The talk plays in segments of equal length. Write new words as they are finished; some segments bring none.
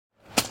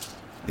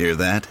Hear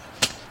that?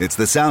 It's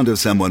the sound of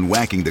someone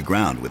whacking the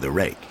ground with a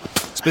rake.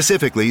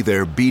 Specifically,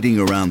 they're beating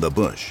around the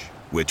bush,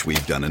 which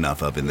we've done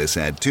enough of in this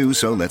ad too,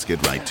 so let's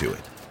get right to it.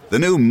 The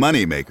new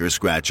Moneymaker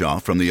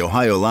scratch-off from the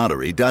Ohio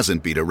Lottery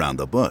doesn't beat around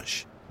the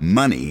bush.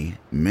 Money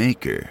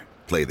Maker.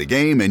 Play the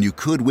game and you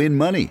could win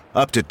money,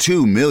 up to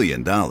 $2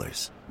 million.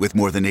 With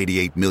more than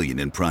 $88 million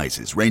in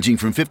prizes, ranging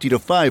from $50 to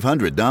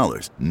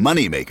 $500,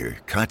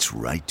 Moneymaker cuts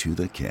right to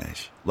the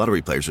cash.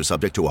 Lottery players are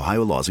subject to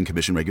Ohio laws and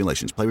commission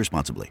regulations. Play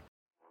responsibly.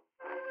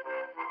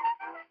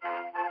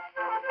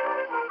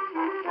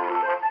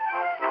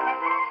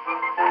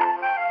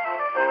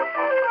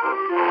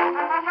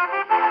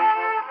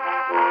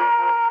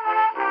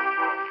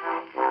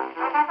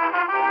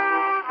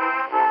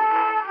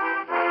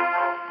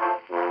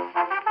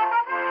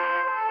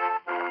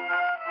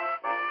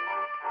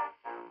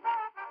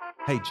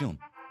 Hey, John.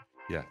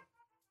 Yeah.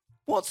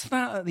 What's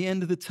that at the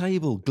end of the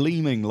table,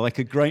 gleaming like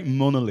a great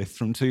monolith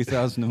from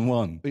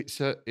 2001?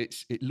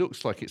 It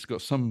looks like it's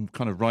got some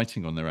kind of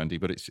writing on there, Andy,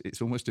 but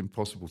it's almost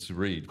impossible to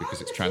read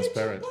because it's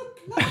transparent.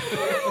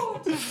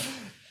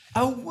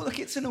 Oh, look,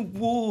 it's an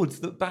award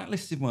that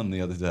Backlisted won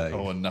the other day.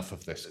 Oh, enough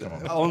of this. Come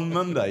on. On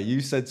Monday,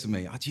 you said to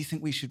me, do you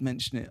think we should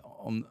mention it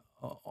on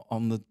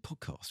the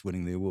podcast,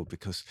 winning the award?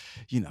 Because,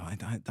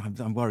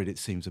 I'm worried it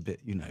seems a bit,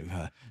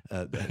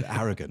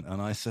 arrogant.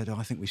 And I said,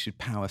 I think we should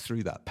power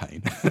through that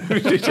pain.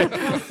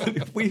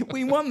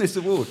 we won this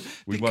award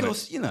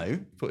because,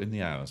 Put in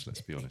the hours,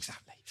 let's be honest.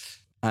 Exactly.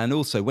 And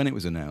also, when it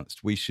was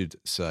announced, we should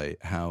say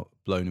how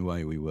blown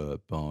away we were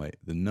by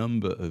the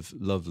number of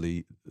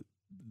lovely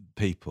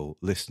people,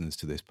 listeners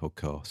to this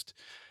podcast,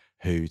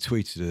 who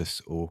tweeted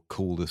us or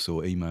called us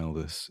or emailed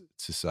us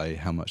to say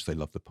how much they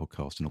love the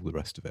podcast and all the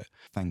rest of it.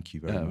 Thank you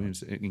very much. It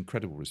was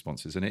incredible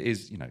responses. And it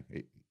is,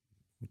 we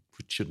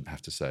shouldn't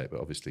have to say it, but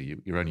obviously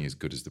you're only as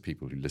good as the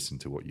people who listen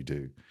to what you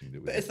do.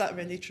 But is that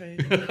really true?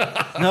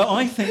 No,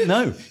 I think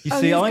no. You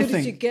see, I think...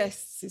 as your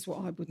guests is what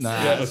I would say.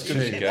 Yeah, as good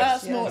as your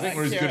guests. That's more I think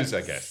we're as good as our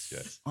accurate. guests,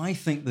 yes. I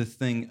think the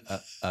thing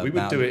we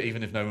would do it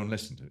even if no one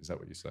listened. Is that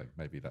what you say?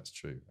 Maybe that's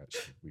true,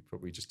 actually. We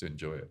probably just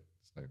enjoy it.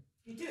 So.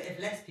 You do it if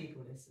less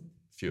people listen.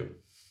 Fewer.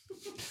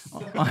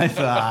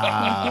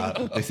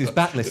 This is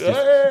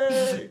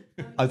Backlisted.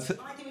 I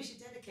think we should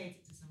dedicate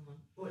it to someone,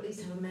 or at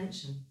least have a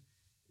mention.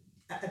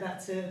 About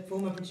to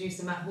former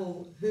producer Matt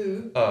Hall,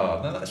 who...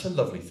 Oh, no, that's a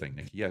lovely thing,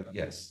 Nicky. Yeah,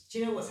 yes. Do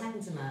you know what's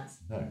happened to Matt?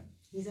 No.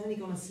 He's only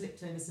gone and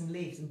slipped over some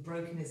leaves and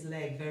broken his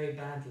leg very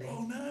badly.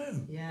 Oh,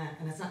 no. Yeah,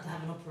 and has had to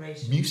have an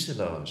operation.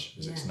 Mucilage,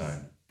 as it's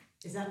known.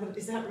 Is that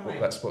right? Well,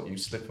 that's what you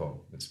slip on.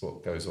 That's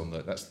what goes on.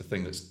 That's the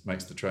thing that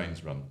makes the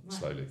trains run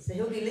slowly. So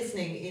he'll be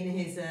listening in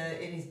his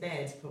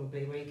bed,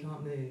 probably, where he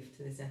can't move,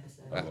 to this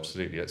episode.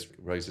 Absolutely. Let's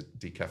raise a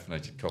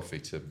decaffeinated coffee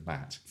to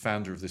Matt,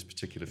 founder of this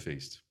particular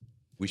feast.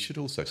 We should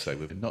also say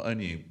we're not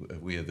only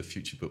we are the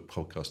Future Book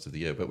Podcast of the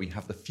Year, but we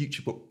have the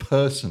Future Book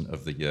Person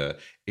of the Year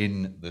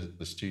in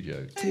the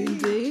studio.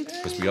 Indeed.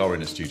 Because we are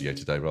in a studio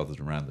today rather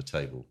than around the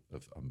table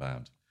of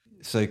Unbound.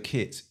 So,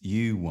 Kit,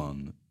 you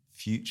won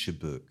Future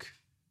Book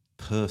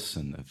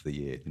Person of the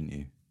Year, didn't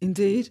you?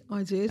 Indeed,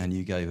 I did. And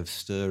you gave a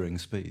stirring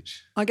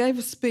speech. I gave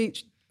a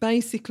speech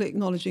basically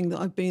acknowledging that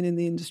I've been in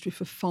the industry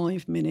for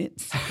 5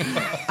 minutes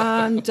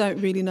and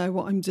don't really know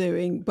what I'm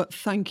doing, but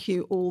thank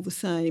you all the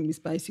same is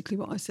basically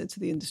what I said to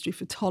the industry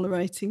for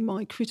tolerating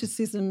my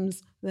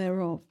criticisms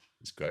thereof.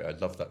 It's great. I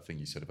love that thing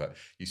you said about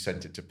you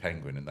sent it to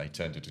Penguin and they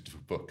turned it into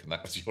a book, and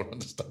that was your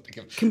understanding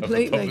of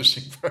the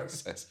publishing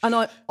process. And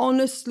I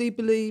honestly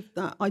believe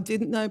that. I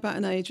didn't know about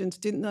an agent,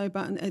 didn't know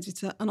about an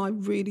editor, and I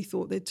really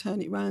thought they'd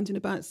turn it around in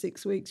about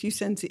 6 weeks. You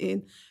sent it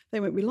in. They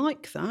went, we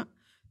like that.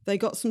 They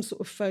got some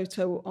sort of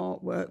photo or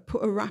artwork,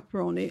 put a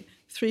wrapper on it,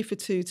 3 for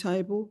 2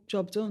 table,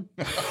 job done.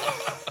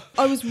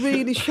 I was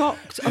really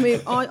shocked. I mean,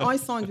 I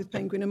signed with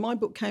Penguin and my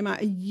book came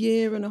out a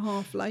year and a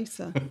half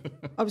later.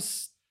 I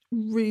was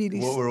really...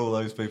 What were all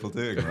those people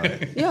doing,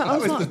 right? Yeah, I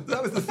was like...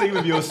 That was the theme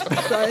of your speech.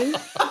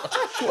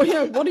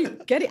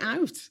 Get it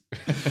out.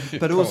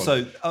 But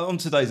also, on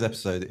today's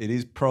episode, it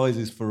is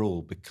prizes for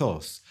all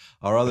because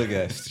our other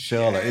guest,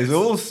 Charlotte, is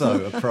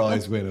also a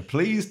prize winner.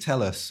 Please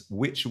tell us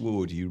which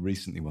award you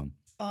recently won.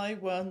 I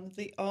won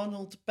the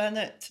Arnold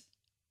Bennett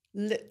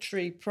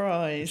Literary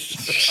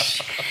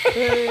Prize.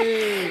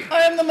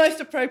 I am the most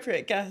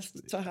appropriate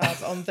guest to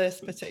have on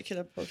this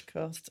particular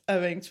podcast,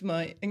 owing to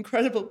my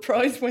incredible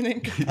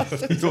prize-winning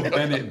capacity. You're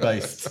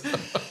Bennett-based.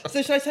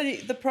 So shall I tell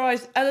you, the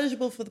prize,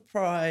 eligible for the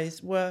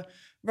prize were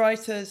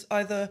writers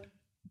either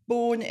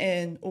born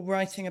in or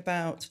writing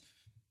about,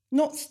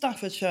 not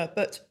Staffordshire,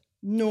 but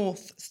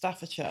North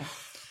Staffordshire.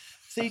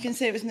 So you can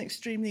see it was an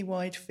extremely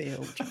wide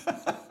field.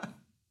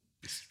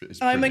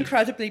 I'm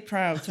incredibly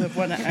proud to have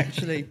won it,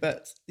 actually,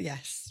 but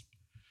yes.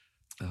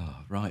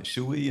 Oh, right.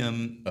 Shall we...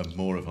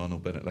 more of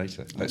Arnold Bennett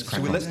later.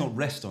 Let's not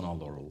rest on our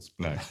laurels.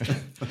 No.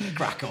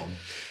 Crack on.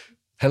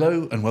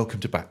 Hello and welcome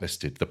to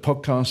Backlisted, the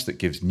podcast that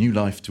gives new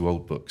life to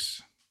old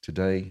books.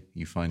 Today,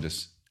 you find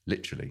us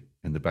literally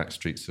in the back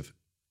streets of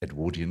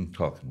Edwardian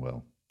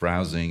Clerkenwell,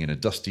 browsing in a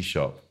dusty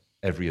shop,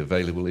 every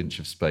available inch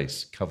of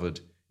space covered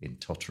in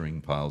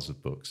tottering piles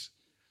of books.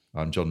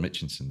 I'm John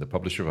Mitchinson, the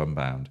publisher of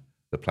Unbound,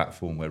 the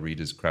platform where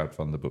readers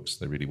crowdfund the books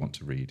they really want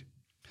to read.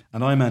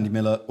 And I'm Andy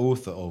Miller,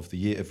 author of The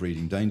Year of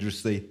Reading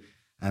Dangerously.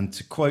 And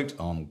to quote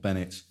Arnold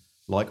Bennett,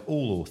 like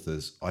all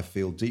authors, I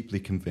feel deeply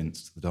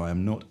convinced that I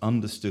am not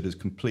understood as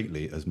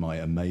completely as my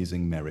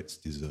amazing merits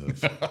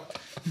deserve.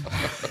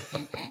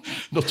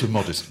 Not a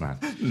modest man.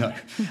 No.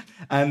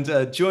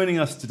 And joining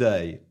us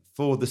today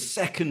for the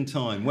second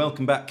time,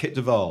 welcome back, Kit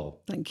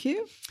Duvall. Thank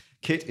you.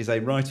 Kit is a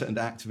writer and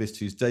activist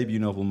whose debut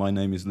novel, My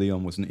Name is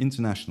Leon, was an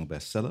international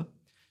bestseller,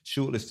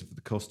 shortlisted for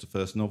the Costa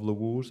First Novel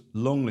Award,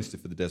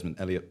 longlisted for the Desmond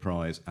Elliott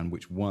Prize, and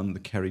which won the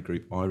Kerry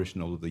Group Irish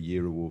Novel of the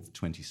Year Award for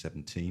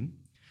 2017.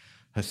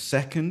 Her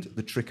second,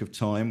 The Trick of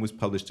Time, was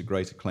published to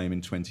great acclaim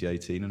in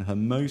 2018, and her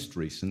most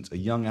recent, a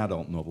young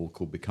adult novel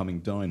called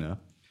Becoming Dinah,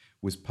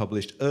 was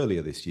published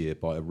earlier this year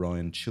by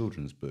Orion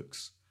Children's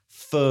Books.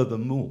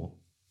 Furthermore,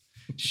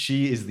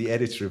 she is the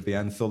editor of the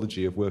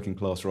anthology of working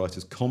class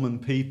writers Common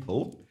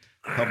People,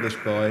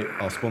 published by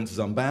our sponsors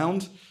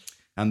Unbound,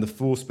 and the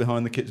force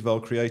behind the Kit Duvall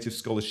Creative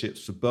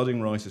Scholarships for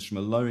budding writers from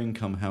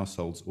low-income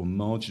households or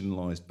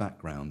marginalised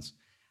backgrounds.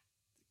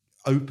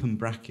 Open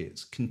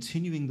brackets,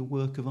 continuing the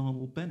work of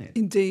Arnold Bennett.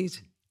 Indeed.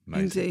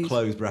 Amazing. Indeed.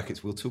 Close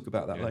brackets, we'll talk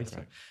about that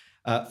later.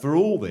 For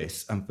all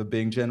this, and for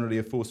being generally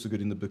a force for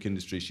good in the book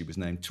industry, she was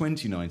named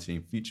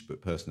 2019 Future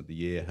Book Person of the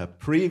Year. Her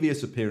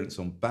previous appearance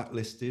on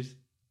Backlisted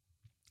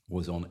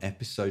was on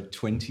episode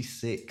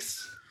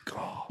 26.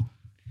 God.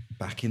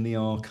 Back in the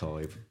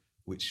archive,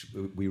 which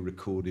we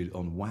recorded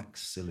on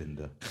wax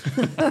cylinder,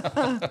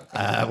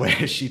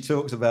 where she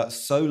talks about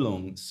So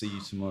Long, See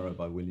You Tomorrow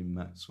by William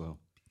Maxwell.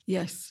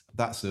 Yes.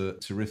 That's a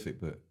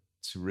terrific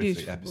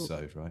Beautiful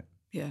episode, right?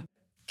 Yeah.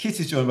 Kit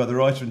is joined by the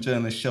writer and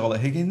journalist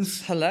Charlotte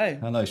Higgins. Hello.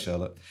 Hello,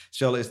 Charlotte.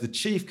 Charlotte is the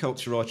chief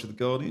culture writer of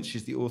The Guardian.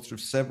 She's the author of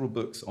several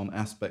books on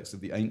aspects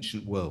of the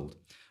ancient world.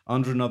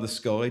 Under Another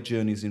Sky,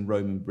 Journeys in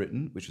Roman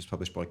Britain, which was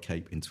published by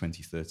Cape in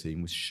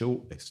 2013, was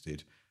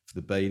shortlisted for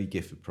the Baillie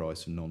Gifford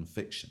Prize for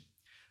non-fiction.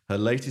 Her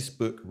latest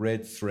book,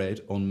 Red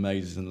Thread on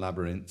Mazes and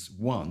Labyrinths,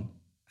 won,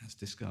 as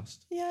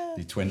discussed,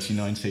 the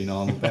 2019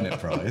 Arnold Bennett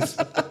Prize.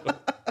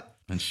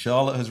 And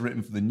Charlotte has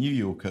written for The New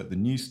Yorker, The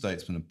New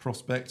Statesman and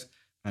Prospect,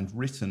 and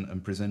written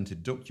and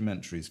presented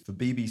documentaries for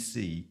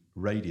BBC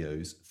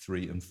Radio's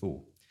 3 and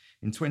 4.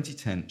 In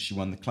 2010, she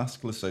won the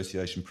Classical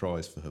Association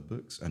Prize for her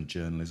books and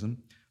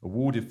journalism,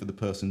 awarded for the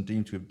person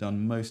deemed to have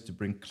done most to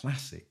bring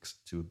classics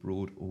to a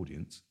broad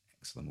audience.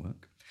 Excellent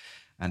work.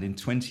 And in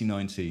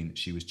 2019,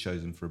 she was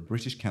chosen for a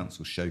British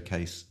Council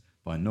showcase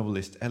by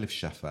novelist Elif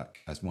Shafak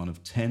as one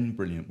of 10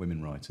 brilliant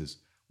women writers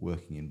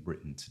working in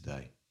Britain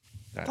today.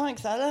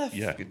 Thanks, Elif.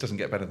 Yeah, it doesn't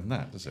get better than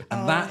that, does it?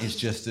 And that is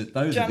just,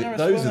 those are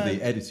the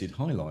edited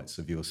highlights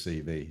of your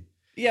CV.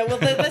 Yeah, well,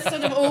 there's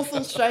sort of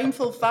awful,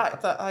 shameful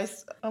fact that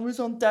I was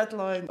on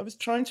deadline. I was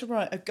trying to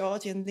write a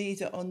Guardian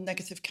leader on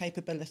negative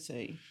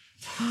capability.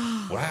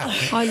 Wow.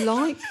 I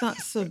like that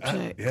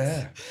subject.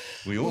 Yeah.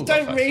 We all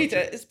Don't read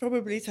it. It's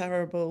probably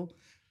terrible.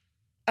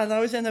 And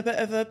I was in a bit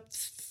of a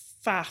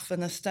faff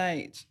and a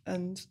state,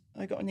 and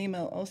I got an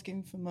email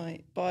asking for my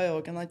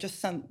biog, and I just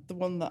sent the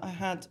one that I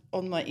had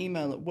on my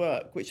email at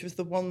work, which was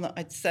the one that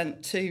I'd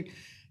sent to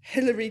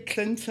Hillary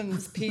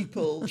Clinton's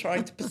people,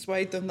 trying to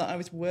persuade them that I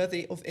was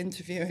worthy of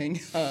interviewing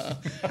her.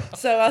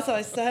 So as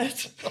I said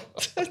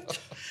to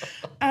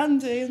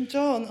Andy and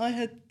John, I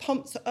had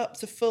pumped it up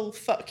to full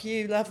fuck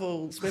you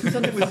levels with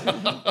sort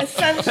of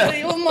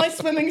essentially all my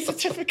swimming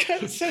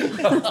certificates in it.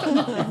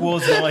 It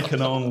was like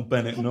an Arnold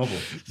Bennett novel.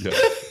 Yeah.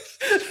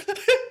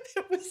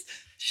 It was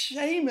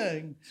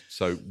shaming.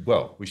 So,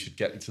 well, we should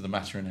get to the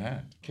matter in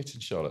hand. Kit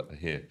and Charlotte are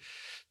here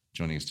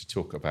joining us to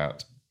talk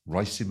about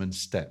Riceyman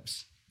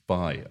Steps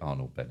by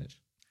Arnold Bennett.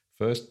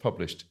 First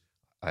published,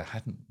 I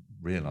hadn't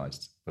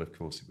realised, but of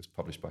course it was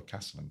published by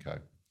Castle & Co.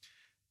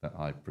 that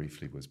I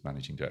briefly was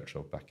managing director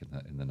of back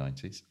in the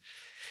 90s.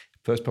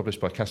 First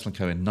published by Castle &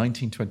 Co. in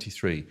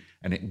 1923,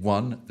 and it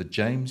won the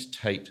James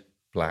Tate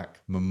Black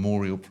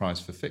Memorial Prize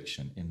for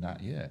Fiction in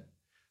that year.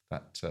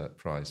 That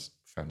prize,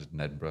 founded in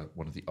Edinburgh,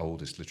 one of the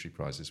oldest literary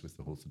prizes with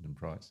the Hawthornden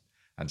Prize,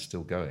 and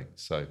still going.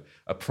 So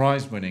a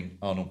prize-winning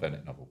Arnold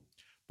Bennett novel.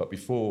 But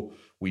before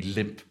we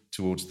limp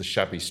towards the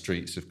shabby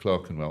streets of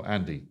Clerkenwell,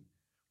 Andy,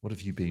 what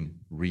have you been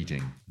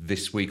reading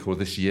this week or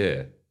this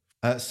year?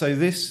 So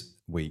this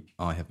week,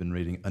 I have been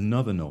reading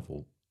another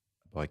novel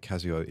by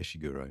Kazuo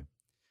Ishiguro.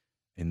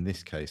 In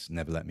this case,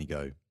 Never Let Me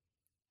Go.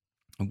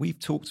 And we've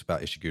talked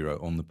about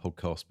Ishiguro on the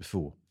podcast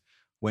before.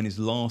 When his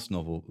last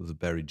novel, The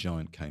Buried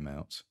Giant, came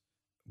out,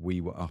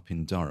 we were up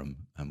in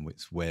Durham, and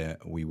it's where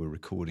we were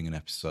recording an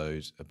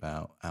episode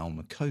about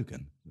Alma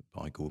Cogan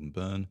by Gordon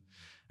Byrne.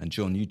 And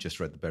John, you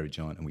just read The Buried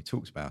Giant, and we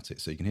talked about it.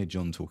 So you can hear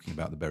John talking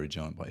about The Buried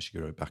Giant by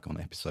Ishiguro back on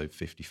episode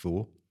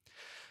 54.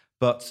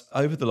 But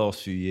over the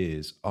last few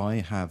years, I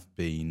have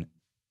been,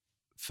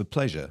 for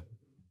pleasure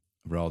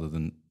rather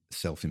than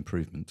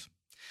self-improvement,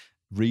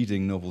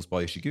 reading novels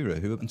by Ishiguro,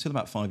 who until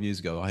about 5 years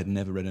ago, I had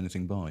never read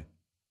anything by.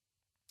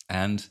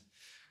 And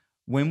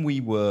when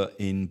we were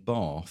in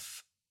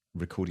Bath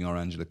recording our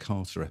Angela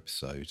Carter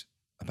episode,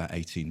 about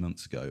 18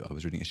 months ago, I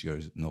was reading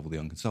Ishiguro's novel, The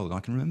Unconsoled, and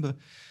I can remember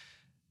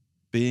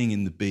being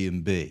in the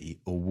B&B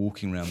or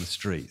walking around the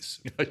streets,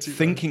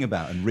 thinking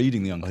about and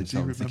reading The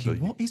Unconsoled, thinking,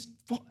 what's this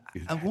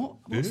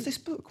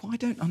book? Well, I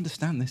don't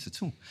understand this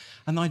at all.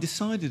 And I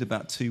decided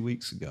about 2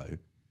 weeks ago,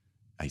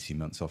 18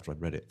 months after I'd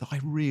read it, that I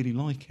really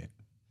like it.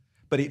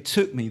 But it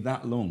took me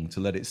that long to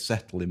let it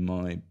settle in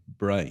my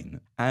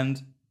brain.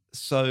 And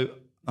so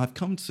I've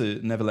come to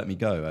Never Let Me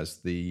Go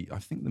as I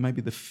think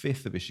maybe the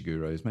fifth of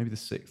Ishiguro's, maybe the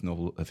sixth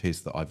novel of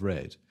his that I've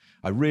read.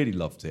 I really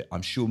loved it.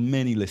 I'm sure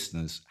many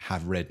listeners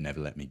have read Never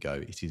Let Me Go.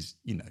 It is,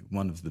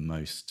 one of the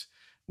most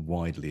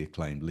widely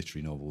acclaimed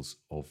literary novels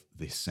of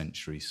this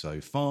century so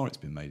far. It's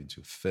been made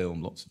into a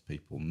film. Lots of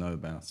people know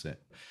about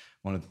it.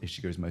 One of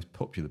Ishiguro's most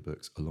popular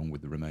books, along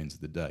with The Remains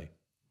of the Day.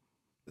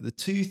 The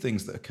two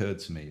things that occurred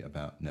to me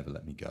about Never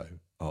Let Me Go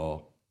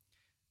are,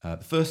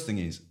 the first thing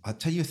is, I'll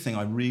tell you a thing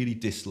I really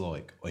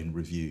dislike in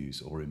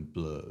reviews or in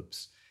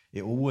blurbs.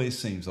 It always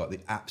seems like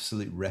the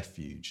absolute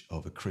refuge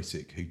of a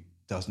critic who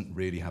doesn't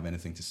really have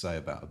anything to say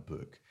about a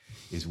book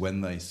is when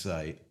they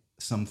say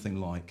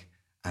something like,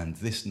 and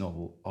this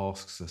novel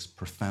asks us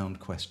profound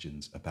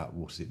questions about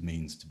what it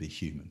means to be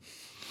human.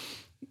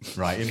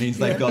 Right, it means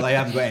they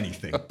haven't got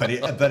anything, but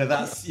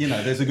that's,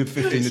 there's a good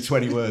 15 to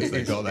 20 words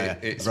they've got there.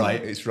 It's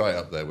right, it's right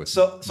up there with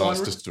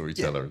Master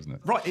Storyteller, isn't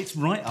it? Right, it's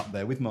right up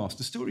there with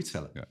Master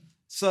Storyteller. Yeah.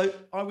 So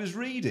I was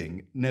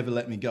reading Never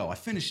Let Me Go. I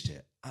finished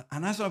it,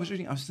 and as I was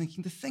reading, I was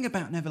thinking the thing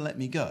about Never Let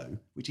Me Go,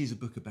 which is a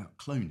book about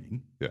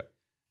cloning. Yeah.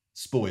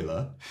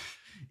 Spoiler,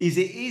 is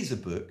it is a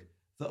book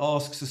that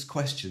asks us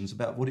questions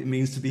about what it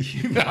means to be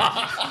human.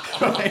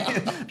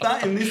 Right?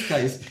 That, in this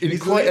case, in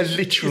quite a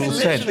literal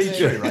sense. It's literally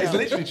true, right? It's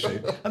literally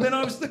true. And then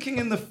I was looking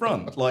in the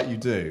front, like you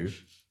do,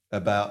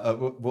 about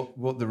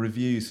what the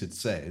reviews had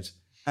said.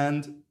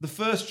 And the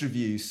first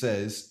review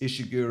says,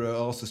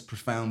 Ishiguro asks us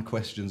profound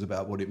questions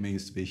about what it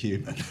means to be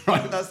human.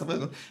 Right? That's the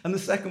first one. And the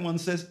second one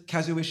says,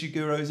 Kazuo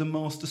Ishiguro is a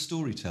master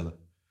storyteller.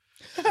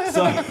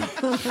 So I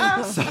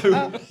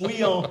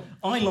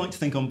like to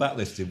think on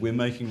Backlisted, we're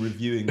making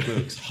reviewing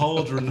books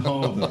harder and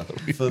harder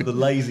for the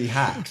lazy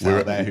hacks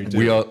out there who do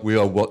We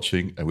are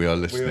watching and we are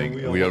listening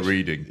and we are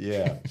reading.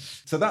 Yeah.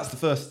 So that's the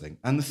first thing.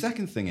 And the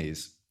second thing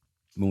is,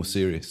 more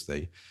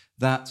seriously,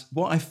 that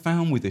what I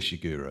found with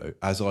Ishiguro,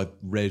 as I've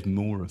read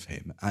more of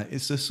him,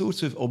 it's a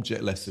sort of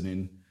object lesson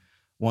in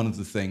one of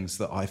the things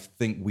that I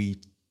think we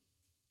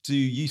do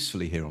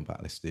usefully here on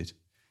Backlisted,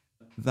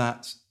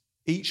 that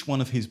each one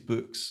of his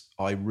books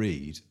I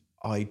read,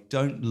 I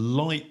don't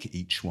like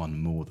each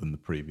one more than the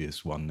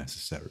previous one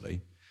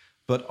necessarily,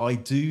 but I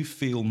do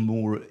feel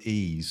more at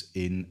ease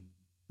in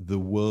the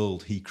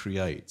world he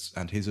creates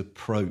and his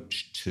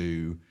approach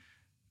to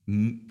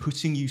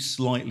putting you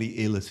slightly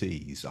ill at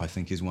ease, I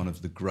think, is one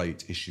of the great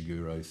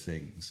Ishiguro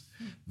things.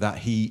 That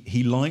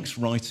he likes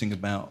writing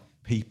about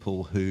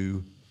people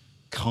who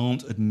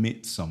can't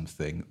admit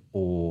something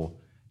or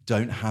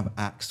don't have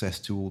access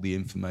to all the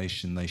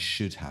information they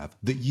should have,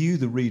 that you,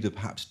 the reader,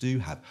 perhaps do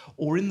have.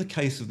 Or in the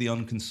case of The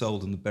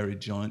Unconsoled and The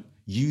Buried Giant,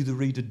 you, the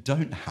reader,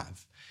 don't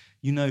have.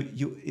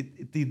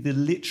 The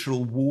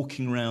literal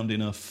walking around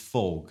in a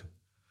fog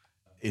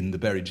in The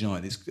Buried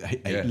Giant,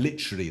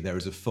 literally there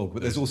is a fog,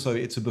 but there's also,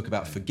 it's a book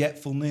about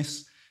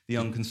forgetfulness. The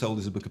Unconsoled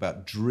is a book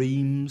about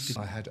dreams.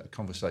 I had a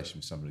conversation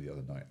with somebody the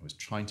other night. I was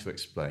trying to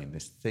explain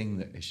this thing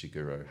that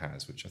Ishiguro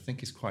has, which I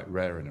think is quite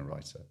rare in a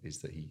writer, is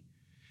that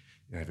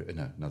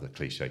another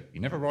cliche, he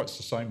never writes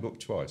the same book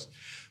twice.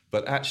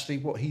 But actually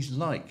what he's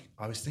like,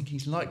 I was thinking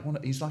he's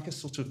like a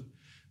sort of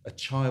a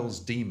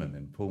child's demon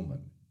in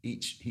Pullman.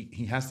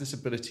 He has this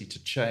ability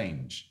to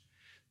change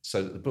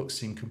so that the books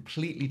seem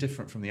completely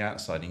different from the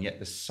outside, and yet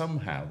there's an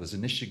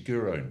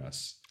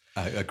Ishiguro-ness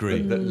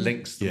that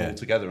links them all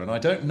together. And I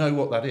don't know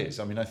what that is.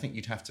 I mean, I think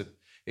you'd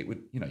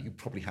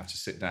probably have to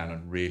sit down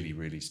and really,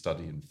 really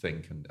study and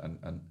think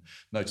and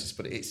notice.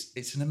 But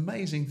it's an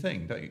amazing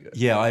thing, don't you?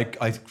 Yeah, I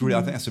agree.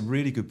 I think that's a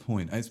really good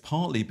point. And it's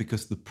partly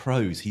because the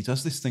prose, he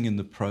does this thing in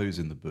the prose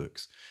in the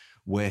books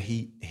where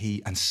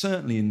he and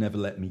certainly in Never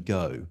Let Me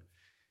Go,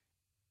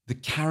 the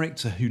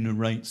character who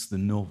narrates the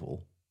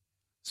novel,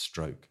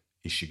 stroke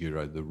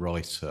Ishiguro, the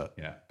writer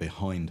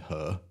behind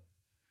her,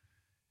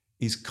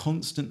 is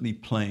constantly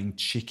playing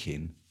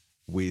chicken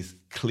with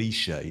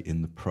cliche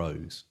in the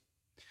prose.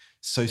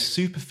 So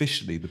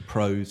superficially, the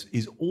prose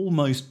is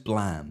almost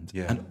bland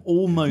and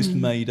almost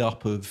made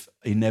up of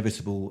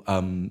inevitable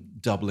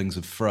doublings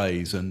of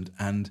phrase, and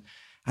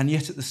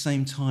yet at the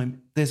same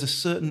time, there's a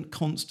certain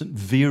constant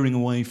veering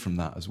away from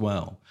that as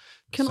well.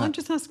 Can I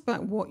just ask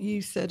about what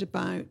you said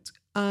about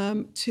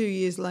 2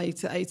 years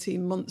later,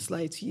 18 months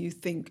later, you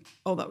think,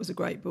 oh, that was a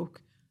great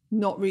book,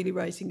 not really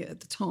rating it at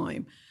the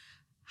time.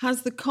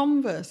 Has the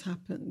converse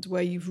happened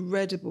where you've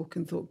read a book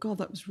and thought, God,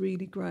 that was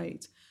really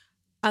great,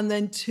 and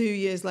then 2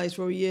 years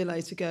later or a year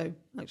later go,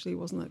 actually, it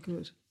wasn't that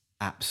good?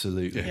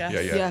 Absolutely.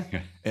 Yeah.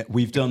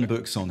 We've done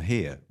books on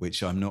here,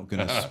 which I'm not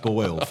going to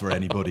spoil for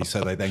anybody,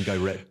 so they then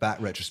go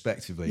back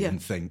retrospectively and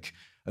think,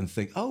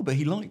 oh, but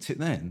he liked it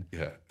then.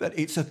 Yeah. But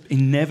it's an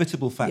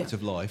inevitable fact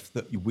of life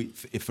that,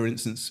 if, for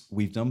instance,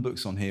 we've done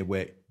books on here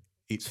where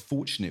it's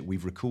fortunate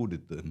we've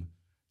recorded them,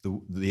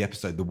 the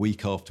episode, the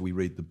week after we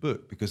read the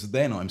book, because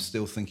then I'm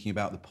still thinking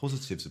about the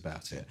positives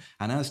about it.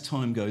 And as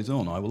time goes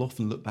on, I will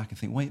often look back and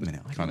think, wait a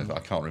minute. I can't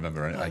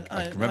remember.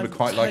 I remember I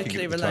quite liking it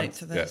totally at the relate time.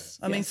 to this.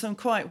 Yeah. I mean, some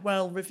quite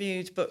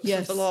well-reviewed books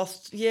Yes. of the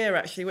last year,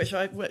 actually, which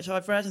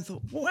I've read and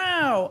thought,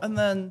 wow. And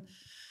then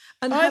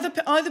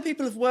either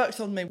people have worked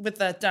on me with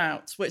their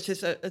doubts, which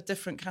is a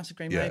different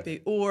category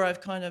maybe, or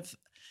I've kind of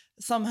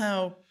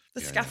somehow... The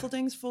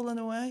scaffolding's fallen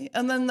away.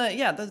 And then,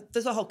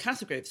 there's a whole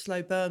category of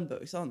slow burn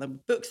books, aren't there?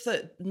 Books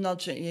that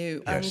nudge at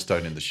you. Yeah, and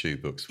stone in the shoe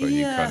books where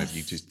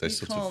they're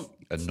sort of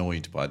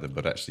annoyed by them,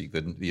 but actually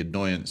the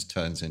annoyance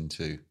turns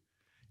into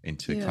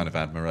kind of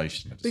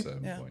admiration at a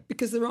certain point.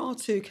 Because there are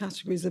two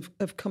categories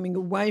of coming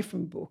away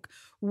from a book.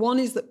 One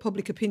is that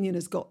public opinion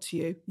has got to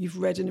you. You've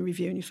read in a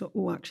review and you thought,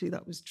 oh, actually,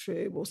 that was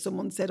true. Or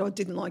someone said, I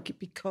didn't like it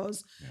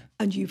because,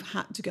 and you've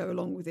had to go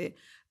along with it.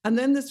 And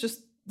then there's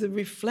just the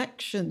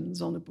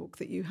reflections on a book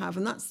that you have,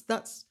 and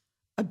that's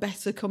a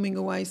better coming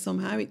away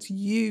somehow. It's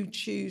you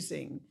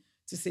choosing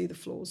to see the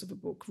flaws of a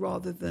book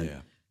rather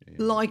than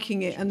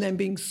liking it and then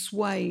being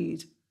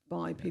swayed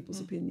by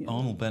people's opinions.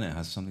 Arnold Bennett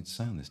has something to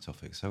say on this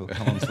topic, so we'll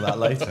come on to that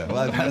later.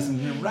 Well, that's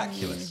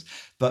miraculous.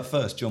 But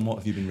first, John, what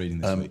have you been reading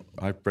this week?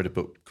 I've read a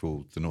book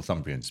called The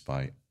Northumbrians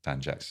by Dan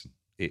Jackson.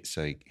 It's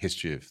a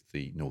history of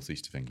the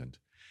northeast of England,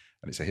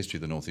 and it's a history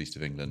of the northeast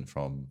of England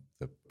from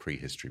the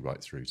prehistory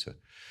right through to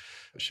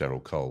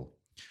Cheryl Cole,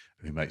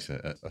 who makes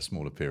a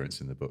small appearance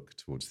in the book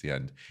towards the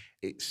end.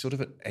 It's sort of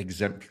an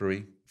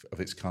exemplary of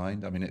its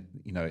kind. I mean,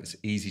 it's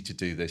easy to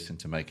do this and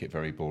to make it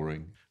very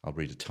boring. I'll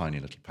read a tiny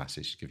little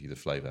passage to give you the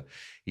flavour.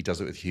 He does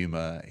it with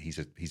humour. He's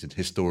a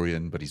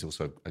historian, but he's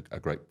also a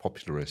great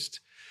popularist.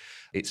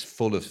 It's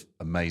full of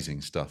amazing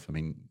stuff. I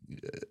mean,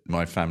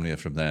 my family are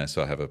from there,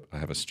 so I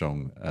have a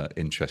strong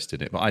interest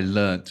in it. But I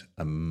learnt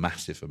a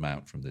massive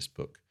amount from this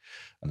book,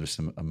 and there's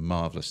some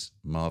marvellous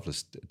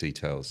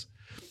details.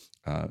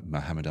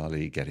 Muhammad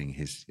Ali getting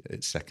his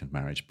second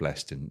marriage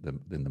blessed in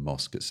the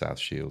mosque at South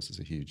Shields. There's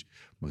a huge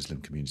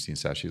Muslim community in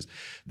South Shields.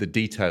 The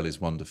detail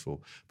is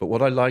wonderful. But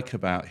what I like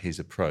about his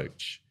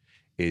approach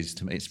is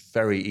it's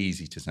very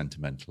easy to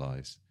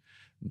sentimentalise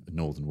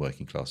northern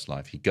working class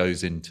life. He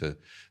goes into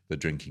the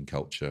drinking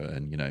culture,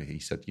 and he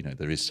said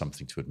there is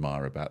something to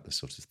admire about the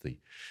sort of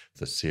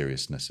the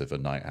seriousness of a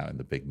night out in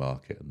the big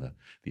market and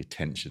the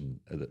attention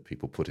that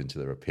people put into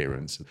their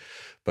appearance.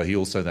 But he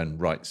also then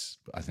writes,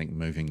 I think,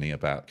 movingly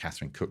about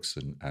Catherine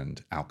Cookson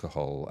and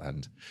alcohol,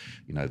 and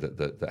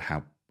that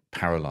how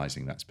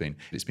paralysing that's been.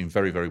 It's been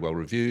very, very well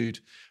reviewed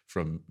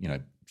from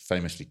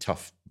famously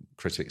tough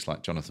critics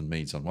like Jonathan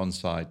Meades on one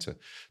side, to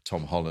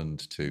Tom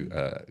Holland, to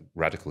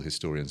radical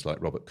historians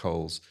like Robert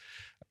Coles.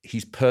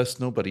 He's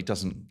personal, but he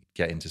doesn't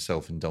get into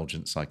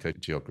self-indulgent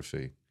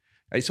psychogeography.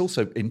 It's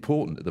also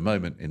important at the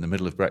moment, in the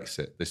middle of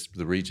Brexit,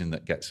 the region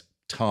that gets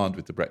tarred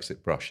with the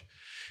Brexit brush.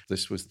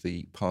 This was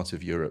the part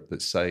of Europe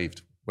that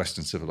saved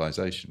Western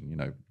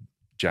civilization,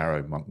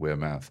 Jarrow, Monk,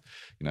 Wearmouth.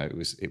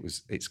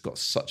 It's got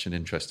such an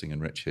interesting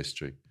and rich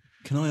history.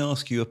 Can I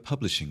ask you a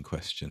publishing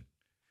question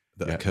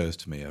that occurs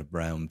to me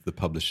around the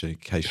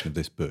publication of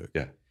this book?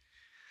 Yeah.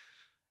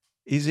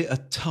 Is it a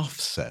tough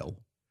sell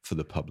for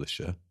the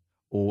publisher,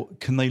 or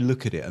can they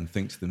look at it and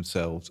think to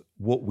themselves,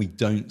 what we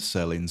don't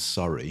sell in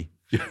Surrey,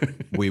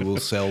 we will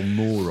sell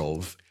more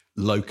of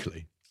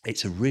locally?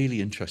 It's a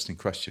really interesting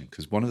question,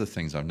 because one of the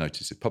things I've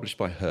noticed, it's published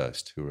by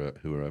Hearst, who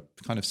are a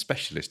kind of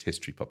specialist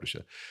history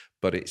publisher,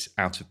 but it's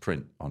out of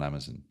print on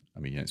Amazon. I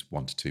mean, it's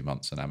 1 to 2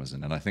 months on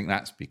Amazon. And I think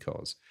that's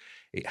because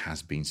it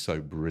has been so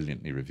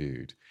brilliantly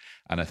reviewed.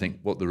 And I think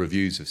what the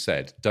reviews have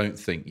said, don't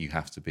think you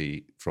have to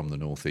be from the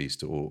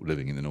Northeast or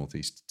living in the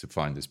Northeast to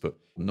find this book.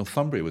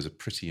 Northumbria was a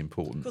pretty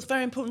important... It was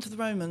very important to the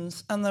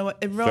Romans, and there were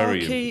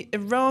Iraqi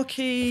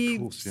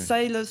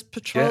sailors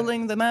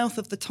patrolling the mouth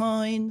of the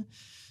Tyne,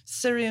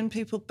 Syrian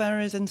people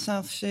buried in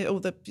South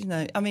Shields,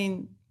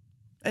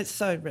 it's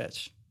so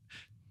rich.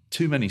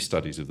 Too many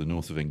studies of the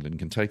north of England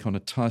can take on a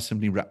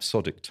tiresomely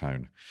rhapsodic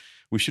tone.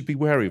 We should be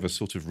wary of a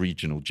sort of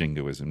regional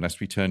jingoism, lest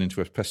we turn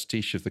into a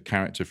pastiche of the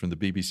character from the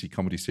BBC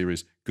comedy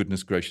series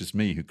Goodness Gracious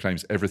Me, who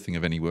claims everything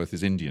of any worth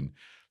is Indian.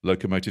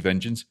 Locomotive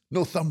engines?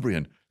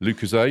 Northumbrian.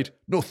 Lucozade?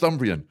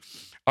 Northumbrian.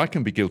 I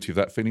can be guilty of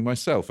that feeling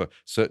myself, a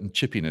certain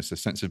chippiness, a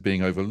sense of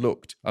being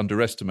overlooked,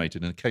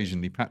 underestimated and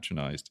occasionally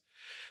patronised.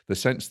 The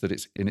sense that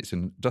it's in its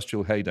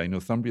industrial heyday,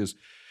 Northumbria's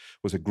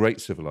was a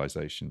great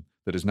civilization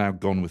that has now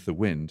gone with the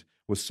wind,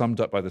 was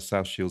summed up by the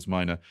South Shields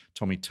miner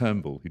Tommy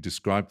Turnbull, who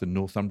described the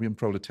Northumbrian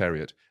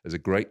proletariat as a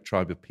great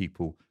tribe of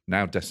people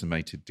now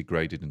decimated,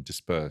 degraded and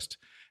dispersed,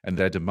 and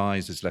their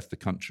demise has left the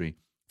country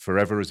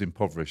forever as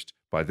impoverished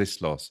by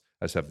this loss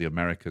as have the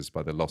Americas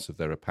by the loss of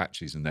their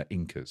Apaches and their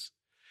Incas.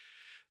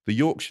 The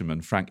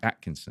Yorkshireman Frank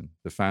Atkinson,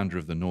 the founder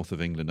of the North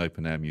of England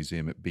Open Air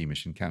Museum at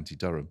Beamish in County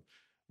Durham,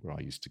 where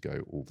I used to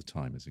go all the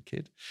time as a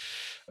kid,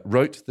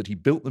 wrote that he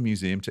built the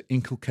museum to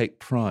inculcate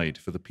pride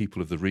for the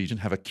people of the region,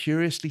 have a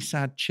curiously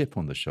sad chip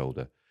on the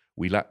shoulder.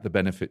 We lack the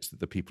benefits that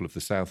the people of the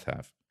South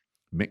have,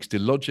 mixed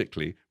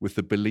illogically with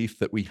the belief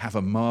that we have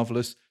a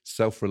marvellous,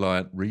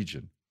 self-reliant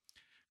region.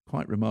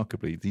 quite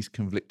remarkably, these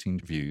conflicting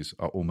views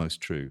are almost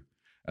true.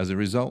 As a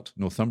result,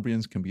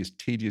 Northumbrians can be as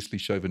tediously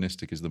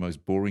chauvinistic as the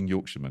most boring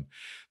Yorkshireman,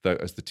 though,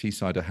 as the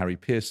Teessider Harry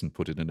Pearson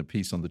put it in a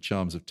piece on the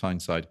charms of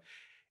Tyneside,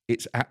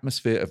 its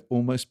atmosphere of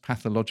almost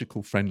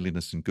pathological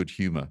friendliness and good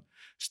humour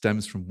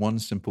stems from one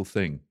simple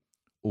thing.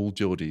 All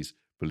Geordies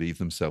believe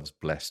themselves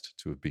blessed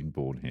to have been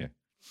born here.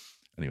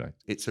 Anyway,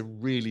 it's a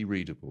really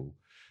readable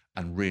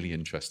and really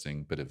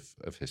interesting bit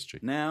of history.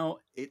 Now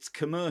it's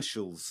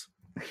commercials.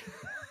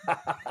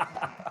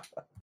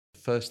 The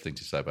first thing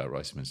to say about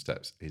Riceyman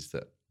Steps is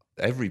that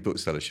every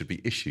bookseller should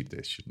be issued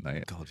this, shouldn't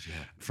they? God, yeah.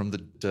 From the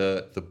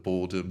dirt, the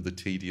boredom, the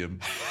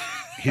tedium,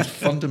 his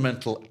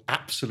fundamental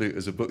absolute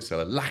as a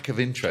bookseller, lack of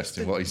interest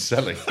in what he's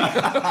selling.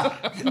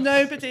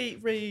 Nobody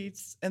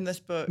reads in this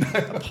book,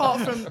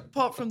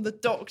 apart from the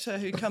doctor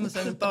who comes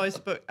in and buys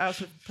a book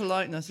out of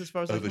politeness, as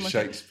far as I can The work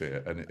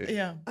Shakespeare.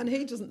 Yeah. And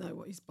he doesn't know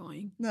what he's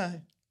buying.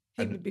 No.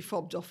 He would be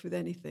fobbed off with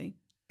anything.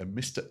 And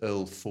Mr.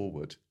 Earl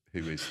Forward,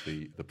 who is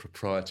the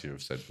proprietor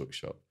of said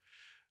bookshop,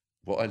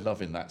 what I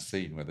love in that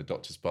scene where the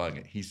doctor's buying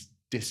it, he's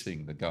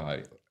dissing the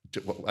guy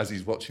as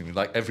he's watching me,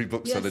 like every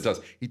bookseller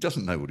does. He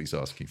doesn't know what he's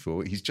asking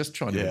for. He's just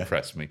trying to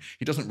impress me.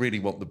 He doesn't really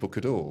want the book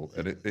at all.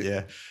 And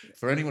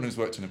for anyone who's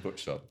worked in a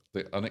bookshop,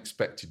 the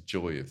unexpected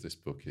joy of this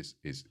book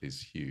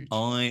is huge.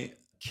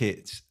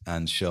 Kit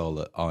and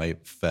Charlotte, I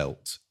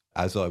felt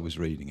as I was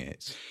reading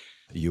it,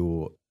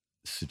 your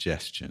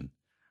suggestion,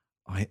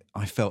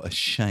 I felt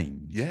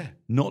ashamed. Yeah.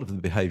 Not of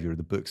the behaviour of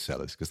the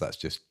booksellers, because that's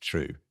just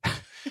true.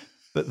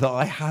 But that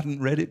I hadn't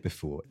read it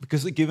before,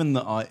 because given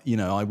that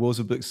I was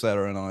a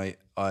bookseller and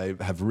I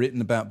have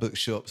written about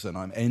bookshops and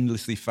I'm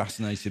endlessly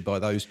fascinated by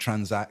those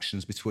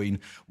transactions between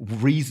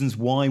reasons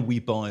why we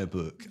buy a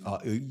book,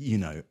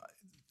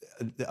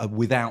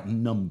 without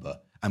number,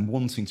 and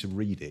wanting to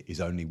read it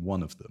is only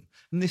one of them.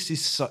 And this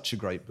is such a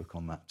great book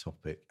on that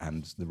topic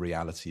and the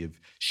reality of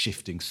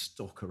shifting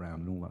stock around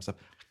and all that stuff.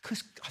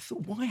 Because I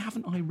thought, why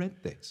haven't I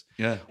read this?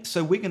 Yeah.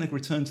 So we're going to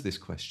return to this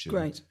question.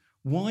 Great.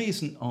 Why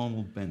isn't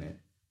Arnold Bennett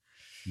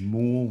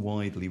more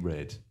widely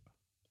read?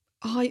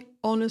 I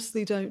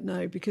honestly don't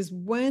know, because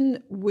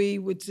when we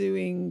were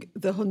doing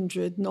the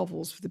 100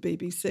 novels for the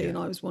BBC and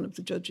I was one of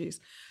the judges,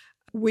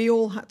 we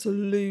all had to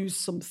lose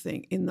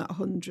something in that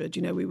 100.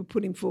 We were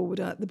putting forward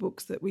the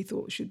books that we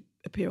thought should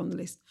appear on the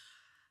list.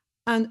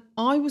 And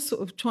I was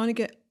sort of trying to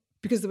get,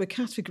 because there were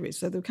categories.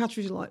 So there were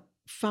categories like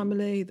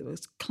family, there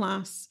was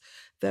class,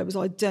 there was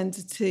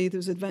identity, there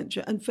was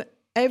adventure. And for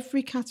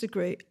every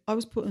category, I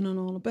was putting an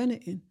Arnold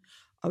Bennett in.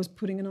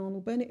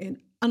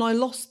 And I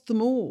lost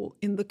them all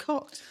in the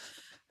cot.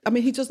 I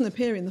mean, he doesn't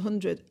appear in the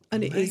 100,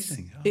 and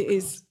Amazing. it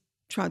is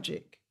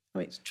tragic. I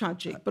mean, it's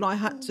tragic, but I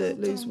had to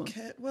lose one.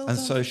 And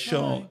so,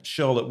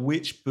 Charlotte,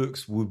 which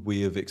books would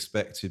we have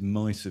expected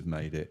might have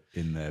made it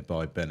in there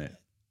by Bennett?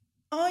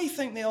 I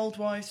think The Old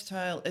Wives'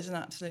 Tale is an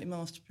absolute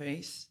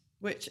masterpiece,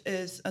 which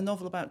is a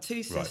novel about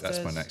two sisters. Right,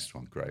 that's my next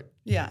one. Great.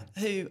 Yeah,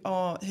 who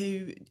are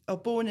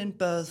born in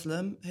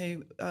Burslem,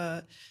 who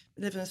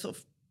live in a sort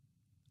of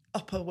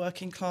upper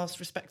working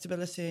class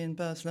respectability in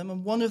Burslem,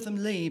 and one of them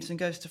leaves and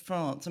goes to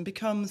France and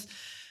becomes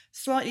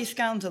slightly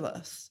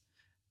scandalous.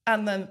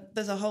 And then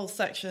there's a whole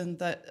section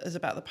that is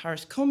about the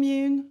Paris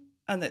Commune,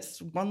 and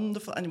it's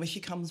wonderful. Anyway, she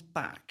comes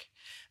back,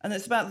 and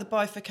it's about the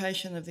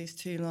bifurcation of these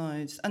two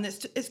lives, and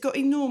it's got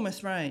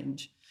enormous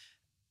range.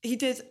 He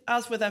did,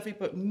 as with every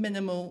book,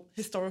 minimal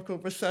historical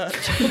research.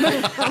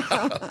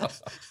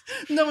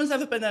 No one's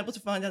ever been able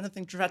to find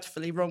anything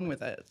dreadfully wrong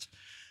with it.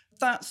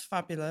 That's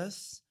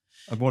fabulous.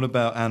 And what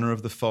about Anna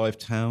of the Five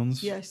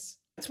Towns? Yes.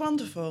 It's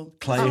wonderful.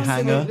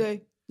 Clayhanger.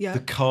 Absolutely. Yeah. The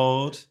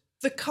Card.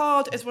 The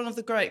Card is one of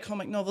the great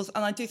comic novels,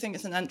 and I do think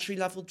it's an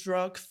entry-level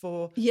drug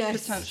for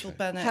potential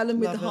Bennett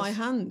Helen with lovers. the High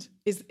Hand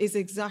is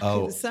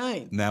exactly the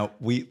same. Now,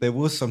 there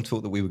was some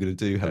talk that we were going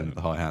to do Helen with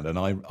the High Hand, and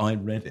I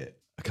read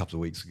it a couple of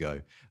weeks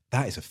ago.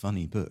 That is a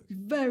funny book.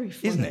 Very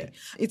funny. Isn't it?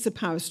 It's a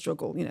power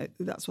struggle,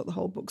 that's what the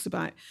whole book's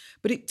about.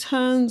 But it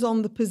turns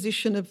on the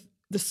position of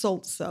the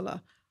salt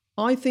cellar.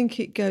 I think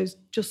it goes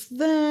just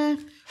there,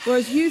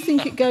 whereas you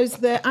think it goes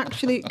there.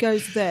 Actually, it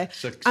goes there.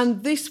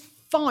 And this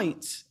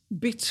fight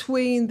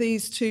between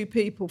these two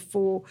people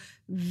for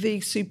the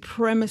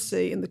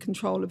supremacy and the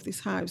control of this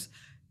house,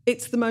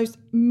 it's the most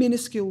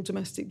minuscule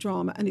domestic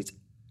drama, and it's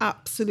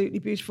absolutely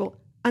beautiful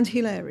and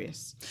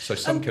hilarious. So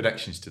some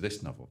connections to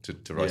this novel, to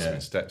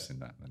Riceyman Steps in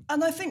that then.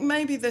 And I think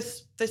maybe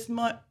this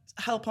might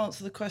help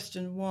answer the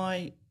question,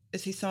 why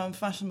is he so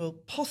unfashionable?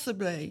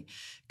 Possibly,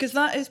 because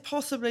that is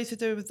possibly to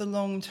do with the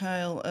long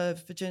tail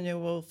of Virginia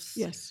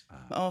Woolf's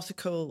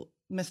article,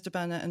 Mr.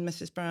 Bennett and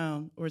Mrs.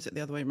 Brown, or is it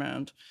the other way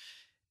around,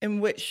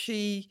 in which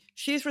she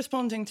is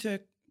responding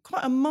to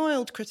quite a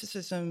mild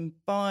criticism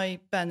by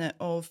Bennett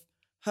of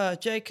her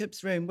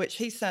Jacob's Room, which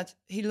he said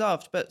he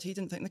loved, but he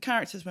didn't think the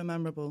characters were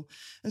memorable.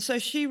 And so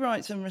she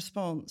writes in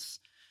response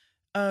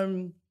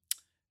a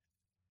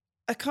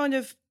kind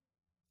of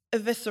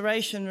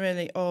evisceration,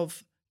 really,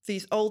 of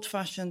these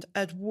old-fashioned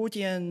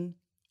Edwardian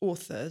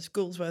authors,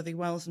 Galsworthy,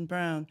 Wells and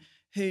Brown,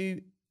 who,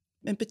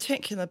 in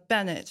particular,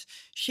 Bennett,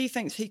 she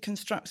thinks he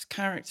constructs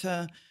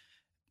character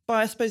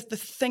I suppose, the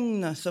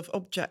thingness of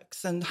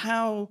objects and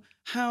how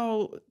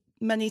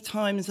many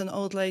times an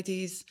old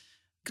lady's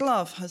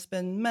glove has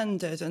been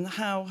mended and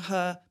how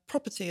her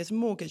property is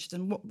mortgaged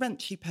and what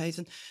rent she pays,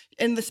 and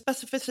in the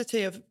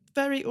specificity of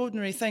very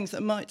ordinary things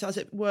that might, as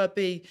it were,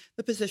 be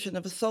the position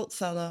of a salt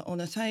cellar on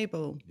a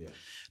table. Yeah.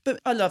 But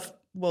I love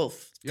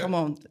Woolf, come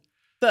on.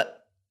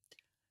 But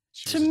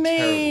she to was a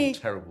me,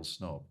 terrible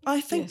snob.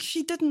 I think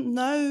she didn't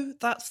know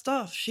that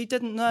stuff. She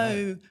didn't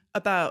know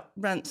about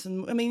rents.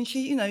 And I mean,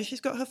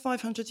 she's got her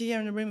 500 a year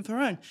in a room of her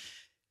own.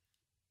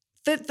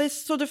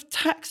 This sort of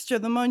texture,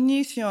 the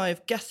minutiae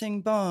of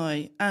getting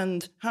by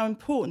and how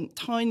important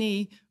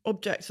tiny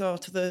objects are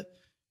to the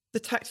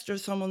texture of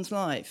someone's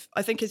life,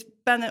 I think is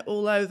Bennett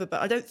all over,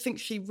 but I don't think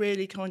she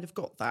really kind of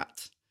got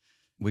that.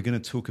 We're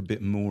going to talk a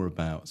bit more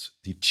about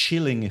the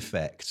chilling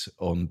effect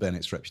on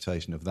Bennett's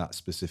reputation of that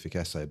specific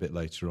essay a bit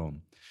later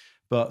on.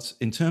 But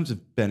in terms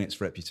of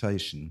Bennett's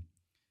reputation,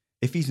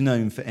 if he's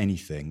known for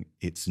anything,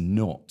 it's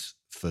not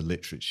for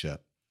literature.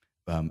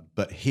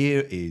 But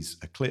here is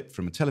a clip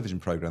from a television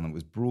programme that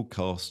was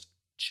broadcast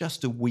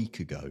just a week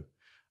ago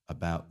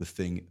about the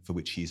thing for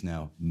which he's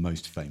now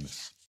most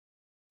famous.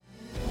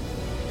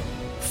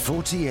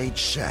 48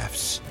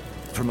 chefs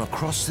from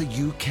across the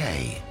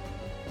UK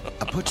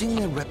are putting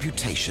their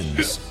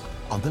reputations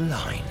on the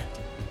line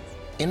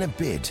in a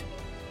bid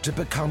to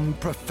become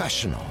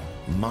professional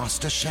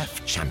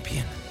MasterChef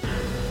champion.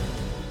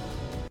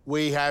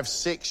 We have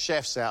 6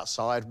 chefs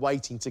outside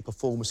waiting to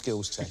perform a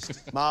skills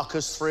test.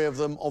 Marcus, 3 of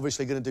them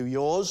obviously going to do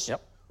yours.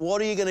 Yep.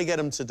 What are you going to get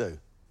them to do?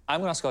 I'm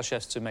going to ask our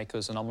chefs to make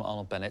us an omelette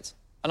Arnold Bennett.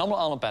 An omelette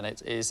Arnold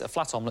Bennett is a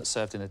flat omelette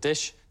served in a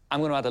dish. I'm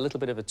going to add a little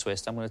bit of a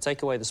twist. I'm going to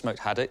take away the smoked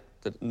haddock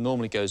that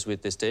normally goes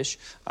with this dish,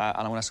 and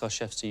I'm going to ask our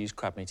chefs to use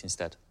crab meat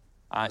instead.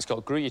 It's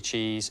got Gruyere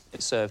cheese.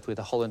 It's served with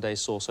a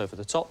hollandaise sauce over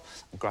the top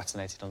and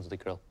gratinated under the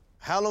grill.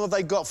 How long have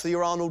they got for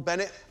your Arnold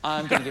Bennett?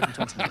 I'm going to give them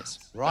 20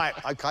 minutes. Right,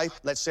 OK,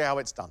 let's see how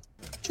it's done.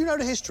 Do you know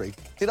the history?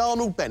 Did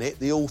Arnold Bennett,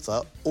 the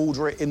author,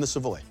 order it in the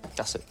Savoy?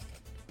 That's it.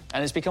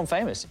 And it's become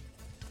famous.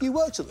 You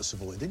worked at the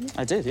Savoy, didn't you?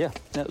 I did, yeah.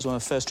 That was one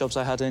of the first jobs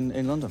I had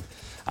in London.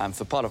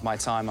 For part of my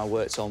time, I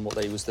worked on what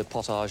was the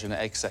potage and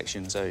egg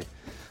section, so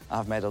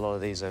I've made a lot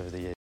of these over the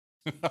years.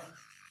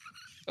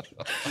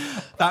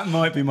 That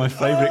might be my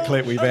favourite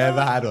clip we've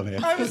ever had on here.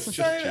 I was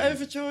so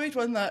overjoyed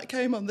when that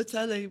came on the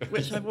telly,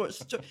 which I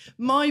watched.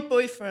 My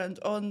boyfriend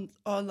on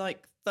our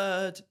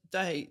third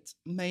date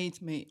made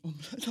me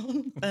omelette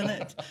Arnold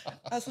Bennett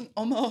as an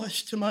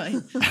homage to my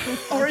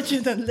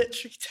origin and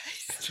literary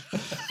taste.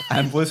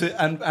 And was it?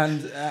 And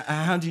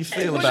how do you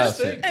feel about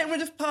it? It would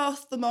have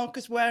passed the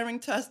Marcus Waring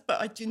test,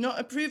 but I do not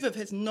approve of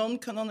his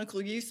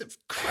non-canonical use of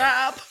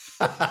crab.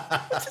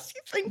 What is he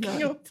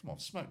thinking of? Come on,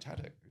 smoked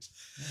haddock. Yeah.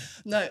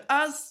 No,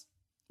 as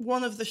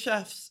one of the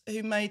chefs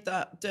who made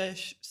that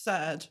dish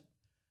said,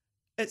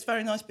 it's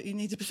very nice, but you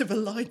need a bit of a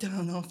lie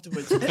down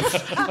afterwards.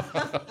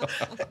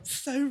 It's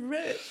so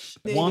rich.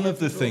 One of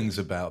the things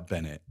about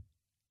Bennett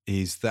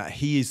is that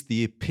he is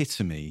the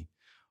epitome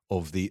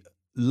of the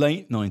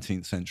late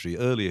 19th century,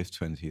 earliest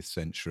 20th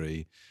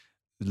century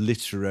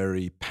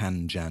literary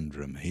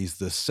panjandrum. He's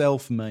the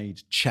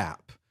self-made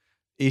chap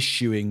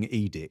issuing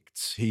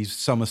edicts. He's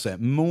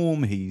Somerset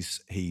Maugham,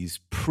 he's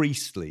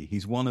priestly.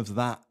 He's one of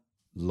that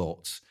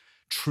lot.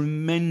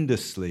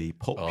 Tremendously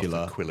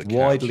popular,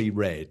 widely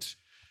read,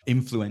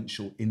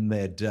 influential in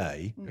their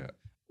day,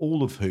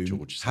 all of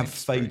whom have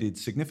faded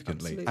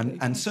significantly.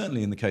 And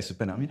certainly in the case of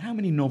Bennett, I mean, how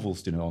many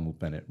novels did Arnold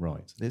Bennett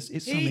write?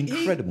 It's some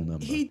incredible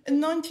number.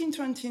 In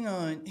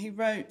 1929, he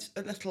wrote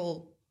a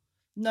little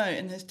note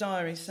in his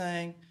diary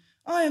saying,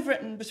 I have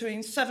written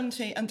between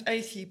 70 and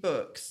 80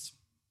 books.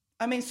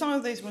 I mean, some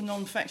of these were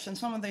non-fiction,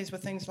 some of these were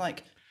things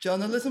like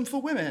Journalism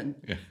for Women,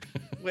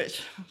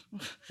 which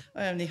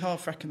I only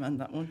half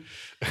recommend that one.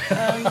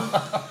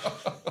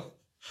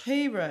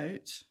 He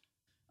wrote,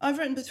 I've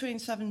written between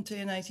 70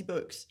 and 80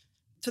 books.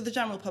 To the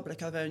general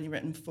public, I've only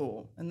written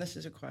 4, and this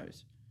is a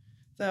quote.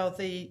 They are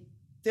the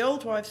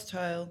Old Wives'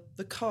 Tale,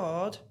 The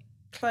Card,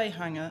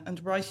 Clayhanger,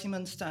 and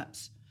Riceyman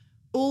Steps.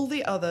 All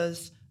the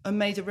others are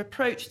made a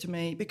reproach to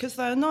me because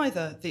they are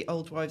neither The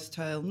Old Wives'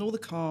 Tale, nor The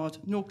Card,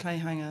 nor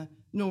Clayhanger,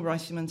 nor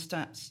Riceyman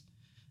Steps.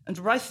 And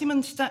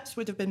Riceyman Steps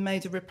would have been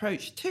made a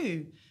reproach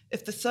too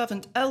if the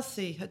servant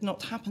Elsie had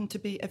not happened to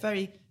be a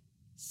very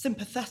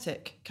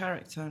sympathetic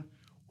character.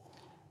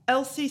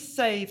 Elsie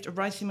saved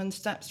Riceyman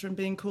Steps from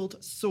being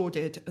called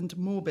sordid and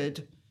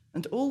morbid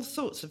and all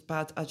sorts of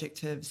bad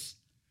adjectives.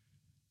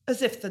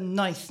 As if the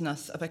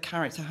niceness of a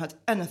character had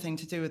anything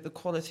to do with the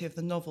quality of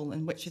the novel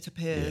in which it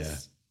appears. Yeah.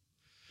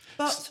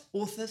 But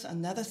authors are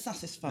never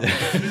satisfied.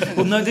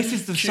 Well, no, this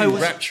is the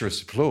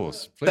rapturous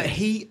applause. Please. But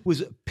he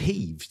was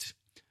peeved,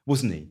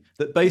 wasn't he?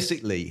 That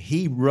basically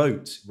he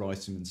wrote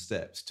Riceyman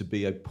Steps to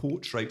be a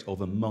portrait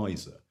of a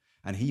miser.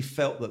 And he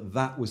felt that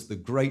that was the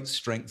great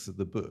strength of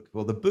the book.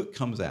 Well, the book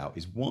comes out,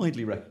 is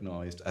widely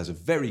recognised as a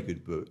very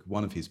good book,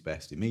 one of his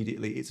best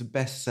immediately. It's a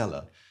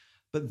bestseller.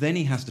 But then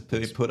he has to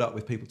put up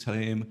with people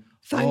telling him,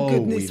 thank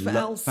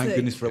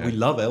goodness for we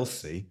love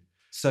Elsie.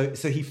 So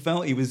he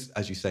felt he was,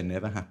 as you say,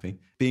 never happy,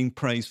 being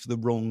praised for the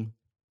wrong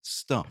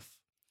stuff.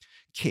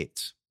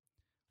 Kit,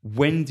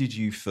 when did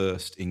you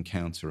first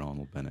encounter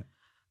Arnold Bennett?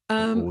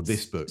 Or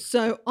this book?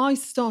 So I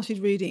started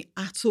reading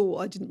at all.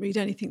 I didn't read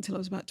anything till I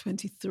was about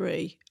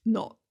 23.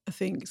 Not a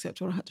thing except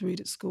what I had to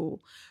read at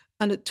school.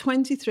 And at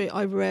 23,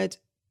 I read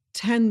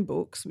 10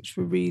 books, which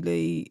were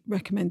really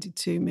recommended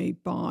to me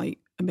by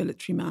a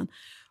military man.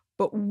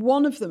 But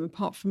one of them,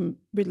 apart from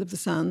Riddle of the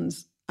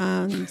Sands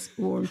and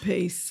War and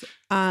Peace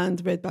and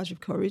The Red Badge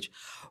of Courage,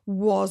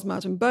 was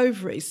Madame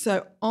Bovary.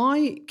 So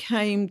I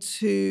came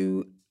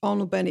to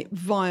Arnold Bennett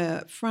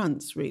via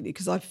France, really,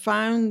 because I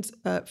found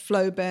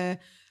Flaubert,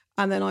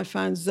 and then I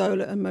found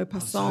Zola and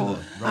Maupassant.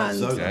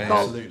 Zola,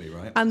 absolutely,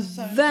 right. And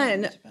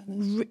then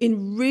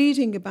in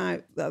reading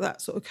about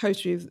that sort of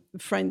coterie of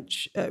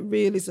French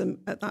realism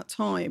at that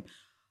time,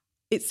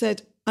 it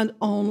said, and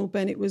Arnold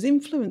Bennett was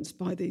influenced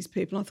by these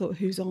people. And I thought,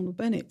 who's Arnold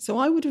Bennett? So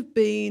I would have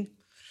been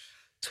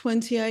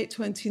 28,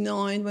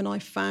 29 when I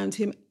found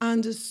him.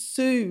 And as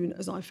soon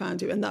as I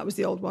found him, and that was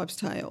The Old Wives'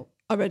 Tale,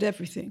 I read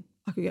everything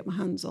I could get my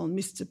hands on.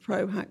 Mr.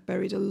 Prohack,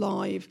 Buried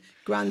Alive,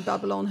 Grand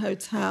Babylon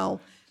Hotel,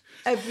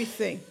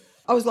 everything.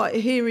 I was like,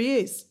 here he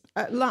is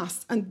at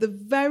last. And the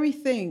very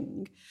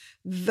thing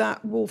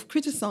that Woolf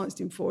criticised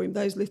him for,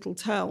 those little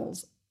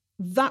tells,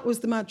 that was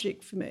the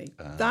magic for me.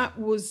 That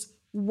was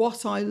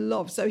what I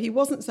loved. So he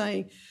wasn't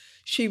saying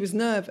she was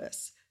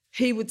nervous.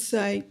 He would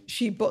say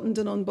she buttoned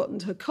and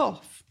unbuttoned her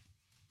cuff.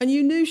 And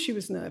you knew she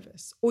was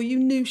nervous, or you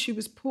knew she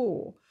was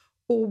poor,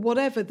 or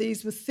whatever.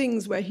 These were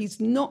things where he's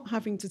not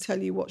having to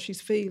tell you what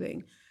she's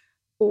feeling,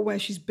 or where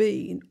she's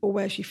been, or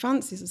where she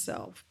fancies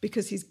herself,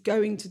 because he's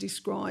going to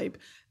describe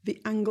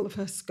the angle of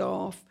her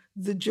scarf,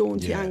 the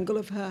jaunty angle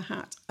of her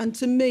hat. And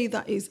to me,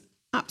 that is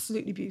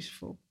absolutely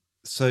beautiful.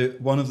 So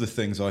one of the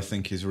things I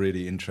think is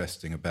really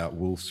interesting about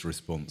Woolf's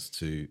response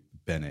to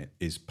Bennett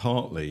is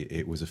partly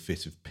it was a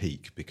fit of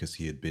pique because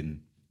he had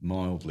been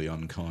mildly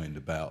unkind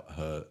about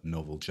her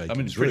novel Jacob's Room. I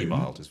mean, it's really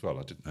mild as well.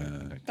 I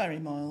didn't. Very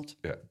mild.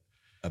 Yeah.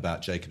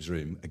 About Jacob's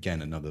Room,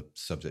 again, another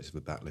subject of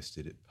a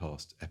backlisted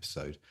past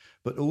episode,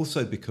 but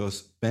also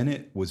because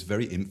Bennett was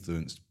very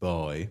influenced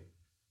by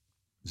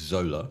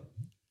Zola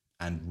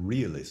and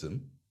realism,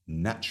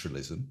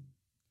 naturalism.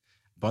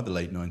 By the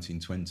late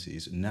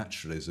 1920s,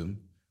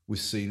 naturalism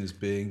was seen as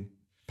being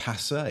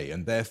passé,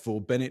 and therefore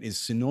Bennett is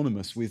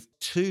synonymous with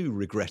two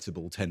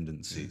regrettable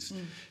tendencies.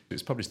 It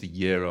was published the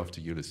year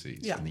after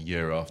Ulysses and the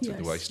year after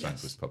The Wasteland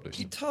was published.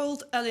 He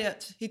told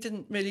Eliot he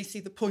didn't really see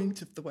the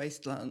point of The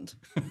Wasteland.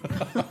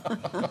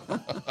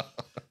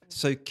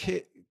 So,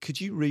 Kit, could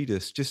you read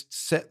us, just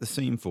set the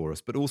scene for us,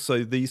 but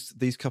also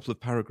these couple of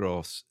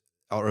paragraphs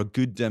are a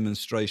good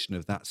demonstration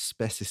of that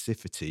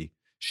specificity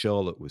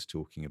Charlotte was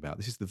talking about.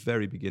 This is the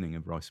very beginning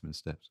of Riceyman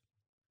Steps.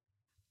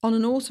 On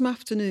an autumn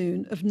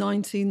afternoon of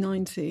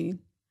 1919,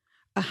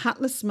 a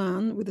hatless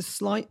man with a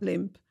slight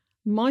limp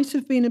might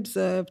have been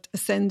observed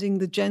ascending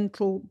the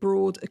gentle,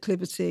 broad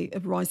acclivity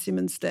of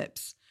Riceyman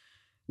Steps,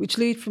 which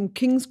lead from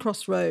King's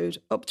Cross Road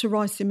up to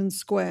Riceyman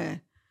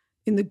Square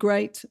in the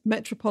great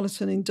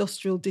metropolitan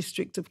industrial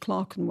district of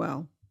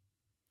Clerkenwell.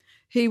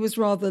 He was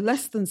rather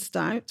less than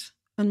stout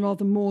and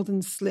rather more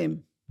than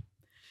slim.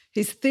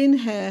 His thin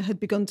hair had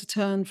begun to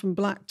turn from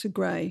black to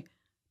grey,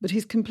 but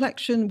his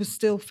complexion was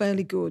still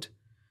fairly good,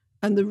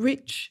 and the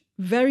rich,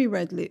 very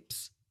red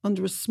lips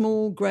under a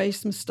small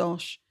greyish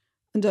moustache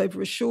and over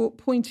a short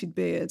pointed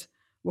beard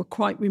were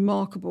quite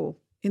remarkable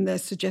in their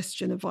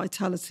suggestion of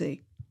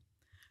vitality.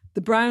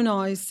 The brown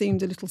eyes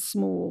seemed a little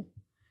small.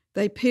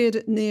 They peered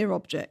at near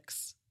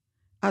objects.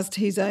 As to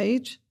his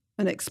age,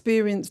 an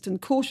experienced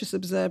and cautious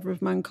observer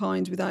of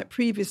mankind without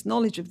previous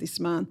knowledge of this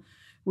man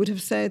would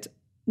have said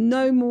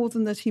no more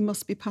than that he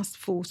must be past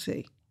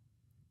 40.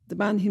 The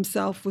man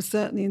himself was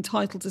certainly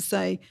entitled to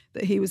say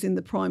that he was in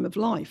the prime of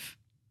life.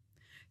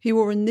 He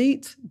wore a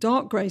neat,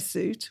 dark grey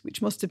suit,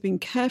 which must have been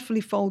carefully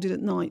folded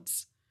at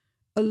nights,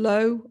 a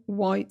low,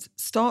 white,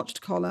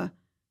 starched collar,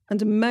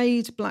 and a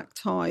made black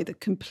tie that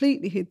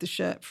completely hid the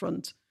shirt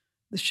front.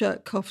 The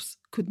shirt cuffs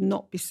could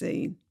not be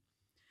seen.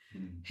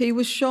 He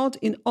was shod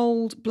in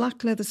old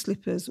black leather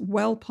slippers,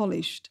 well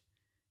polished.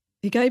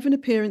 He gave an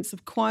appearance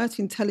of quiet,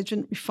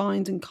 intelligent,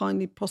 refined and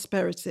kindly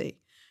prosperity,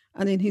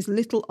 and in his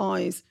little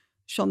eyes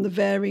shone the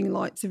varying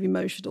lights of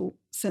emotional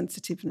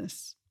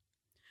sensitiveness.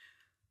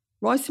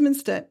 Riceyman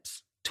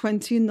Steps,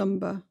 20 in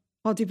number,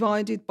 are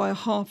divided by a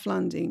half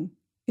landing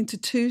into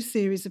two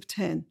series of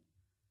 10.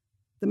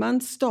 The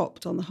man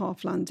stopped on the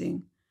half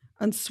landing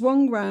and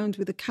swung round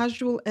with a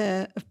casual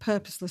air of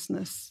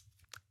purposelessness,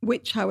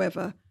 which,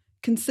 however,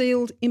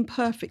 concealed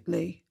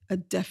imperfectly a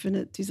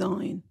definite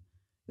design.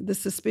 The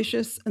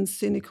suspicious and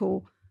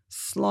cynical,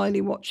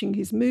 slyly watching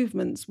his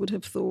movements, would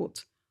have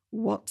thought,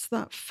 what's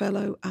that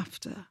fellow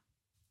after?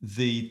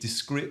 The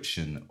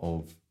description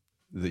of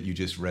that you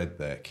just read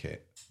there,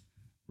 Kit,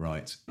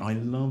 right? I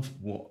love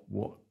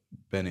what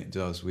Bennett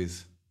does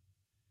with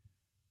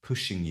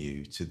pushing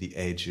you to the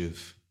edge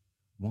of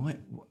why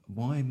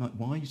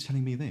are you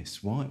telling me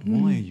this? Why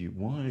are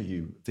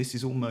you? This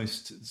is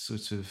almost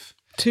sort of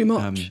too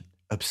much.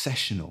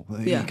 Obsessional.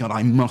 Yeah. God,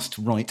 I must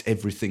write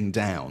everything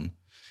down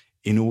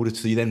in order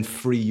to then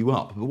free you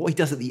up. But what he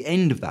does at the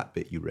end of that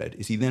bit you read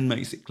is he then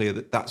makes it clear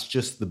that that's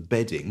just the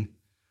bedding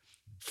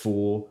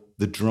for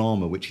the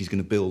drama which he's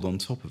going to build on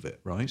top of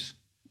it, right?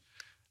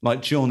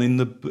 Like John, in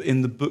the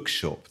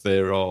bookshop,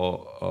 there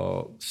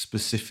are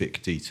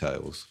specific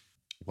details.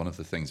 One of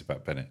the things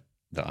about Bennett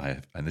that I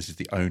have, and this is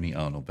the only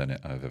Arnold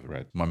Bennett I've ever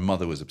read. My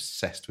mother was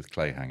obsessed with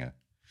Clayhanger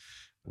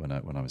when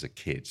I was a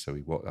kid, so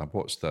I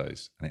watched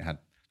those, and it had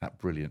that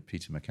brilliant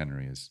Peter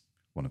McHenry as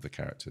one of the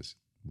characters,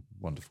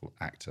 wonderful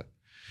actor.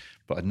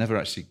 But I'd never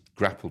actually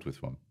grappled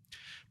with one.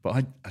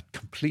 But I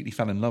completely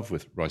fell in love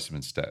with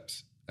Riceyman's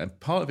Steps. And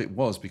part of it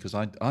was because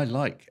I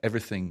like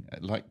everything,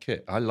 like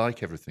Kit, I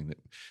like everything that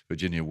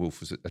Virginia Woolf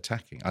was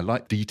attacking. I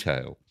like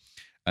detail.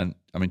 And,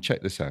 I mean,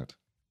 check this out,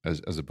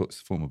 as a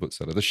former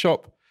bookseller. The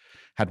shop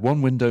had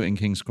one window in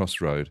King's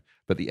Cross Road,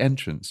 but the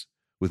entrance,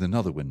 with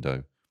another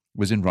window,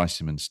 was in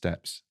Riceyman's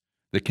Steps.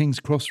 The King's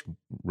Cross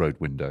Road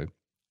window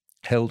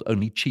held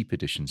only cheap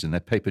editions in their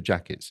paper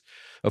jackets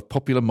of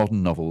popular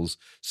modern novels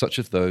such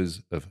as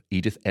those of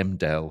Edith M.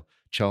 Dell,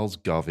 Charles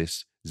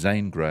Garvice,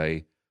 Zane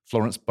Grey,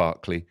 Florence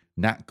Barclay,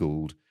 Nat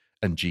Gould,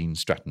 and Jean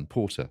Stratton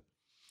Porter.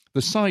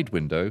 The side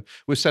window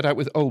was set out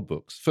with old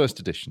books, first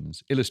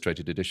editions,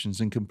 illustrated editions,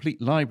 and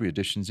complete library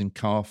editions in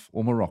calf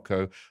or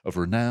Morocco of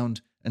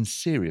renowned and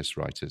serious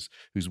writers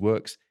whose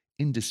works,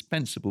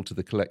 indispensable to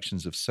the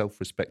collections of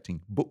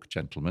self-respecting book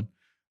gentlemen,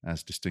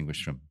 as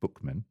distinguished from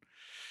bookmen,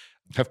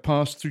 have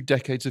passed through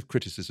decades of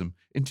criticism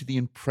into the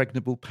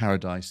impregnable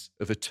paradise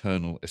of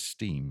eternal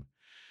esteem.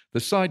 The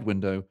side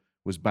window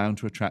was bound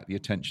to attract the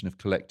attention of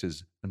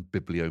collectors and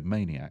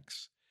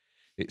bibliomaniacs.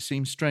 It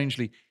seemed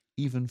strangely,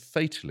 even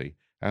fatally,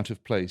 out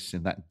of place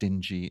in that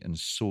dingy and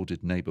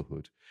sordid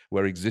neighbourhood,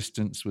 where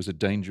existence was a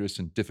dangerous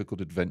and difficult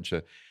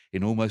adventure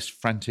in almost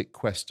frantic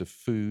quest of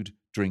food,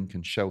 drink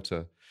and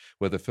shelter,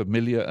 where the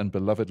familiar and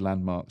beloved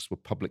landmarks were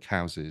public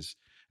houses,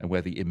 and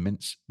where the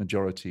immense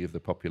majority of the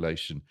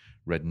population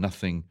read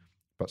nothing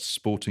but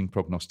sporting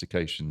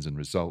prognostications and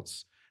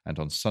results, and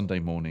on Sunday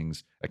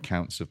mornings,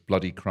 accounts of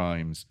bloody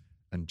crimes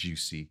and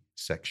juicy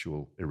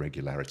sexual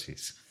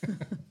irregularities.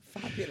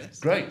 Fabulous.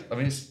 Great. I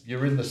mean,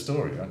 you're in the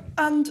story, right?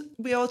 And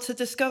we are to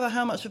discover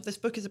how much of this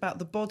book is about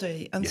the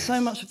body, and Yes. so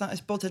much of that is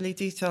bodily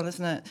detail,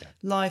 isn't it? Yeah.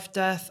 Life,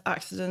 death,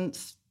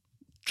 accidents,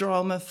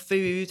 drama,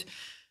 food.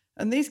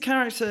 And these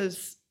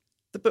characters,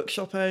 the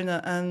bookshop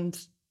owner and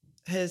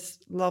his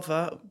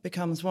lover,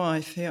 becomes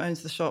wife, who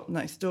owns the shop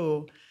next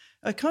door,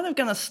 are kind of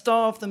going to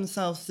starve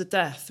themselves to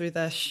death through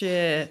their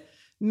sheer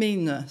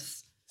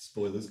meanness.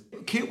 Spoilers.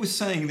 Kit was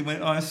saying,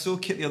 when I saw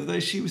Kit the other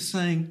day, she was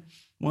saying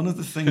one of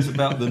the things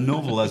about the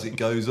novel as it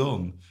goes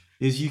on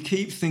is you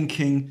keep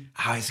thinking,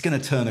 it's going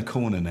to turn a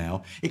corner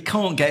now. It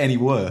can't get any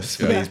worse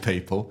for these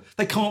people.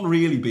 They can't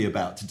really be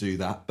about to do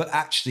that. But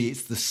actually,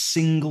 it's the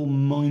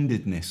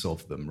single-mindedness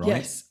of them, right?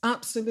 Yes,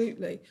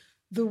 absolutely.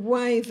 The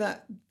way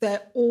that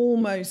they're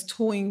almost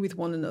toying with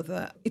one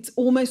another. It's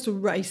almost a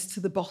race to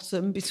the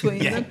bottom between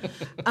them.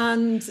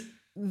 And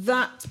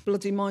that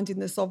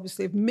bloody-mindedness,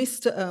 obviously, of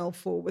Mr. Earl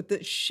Forward,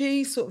 that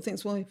she sort of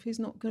thinks, well, if he's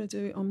not going to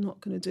do it, I'm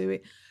not going to do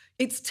it.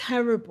 It's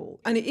terrible.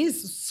 And it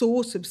is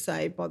sort of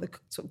saved by the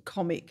sort of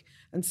comic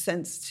and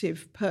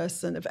sensitive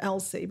person of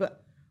Elsie,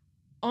 but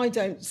I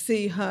don't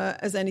see her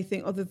as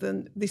anything other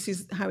than this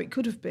is how it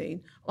could have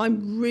been.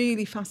 I'm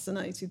really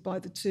fascinated by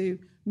the two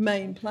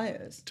main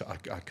players.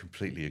 I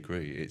completely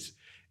agree. It's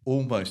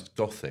almost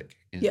gothic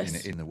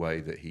in the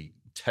way that he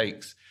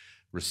takes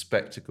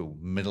respectable,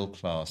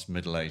 middle-class,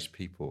 middle-aged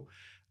people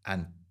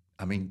and,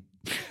 I mean,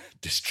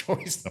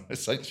 destroys them,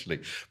 essentially.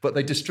 But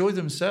they destroy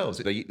themselves.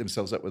 They eat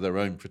themselves up with their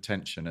own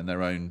pretension and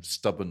their own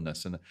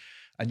stubbornness. And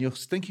you're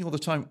thinking all the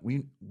time,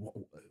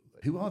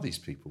 who are these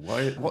people?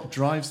 What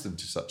drives them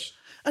to such...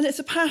 And it's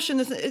a passion,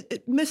 isn't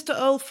it? Mr.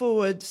 Earl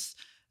Forward's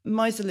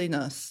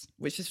miserliness,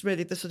 which is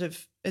really the sort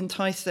of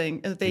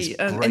enticing, the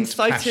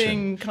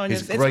inciting kind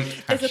of...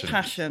 It's a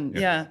passion,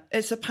 yeah.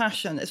 It's a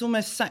passion. It's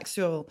almost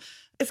sexual.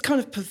 It's kind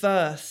of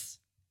perverse.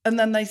 And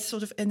then they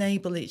sort of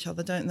enable each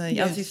other, don't they?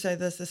 Yes. As you say,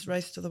 there's this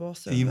race to the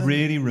bottom. He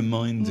really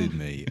reminded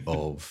me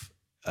of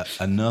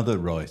another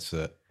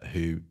writer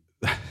who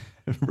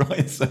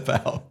writes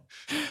about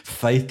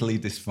fatally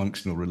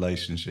dysfunctional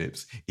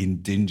relationships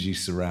in dingy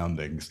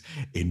surroundings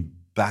in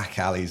back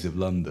alleys of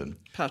London.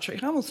 Patrick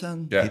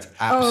Hamilton. Yeah. It's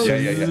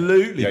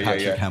absolutely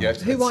Patrick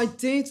Hamilton. Who I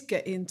did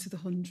get into the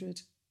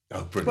 100.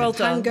 Oh, brilliant. Well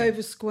done.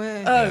 Hangover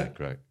Square. Oh, Yeah,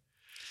 great.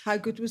 How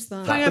good was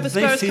that? Hangover But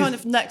Square is this kind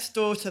is- of next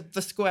door to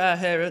the square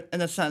here, in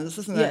a sense,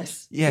 isn't it?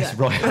 Yes. Yes,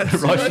 Yeah. right.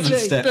 Riceyman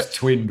Steps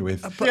twinned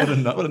with. What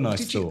a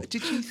nice thought.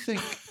 Did you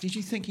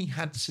think he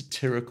had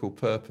satirical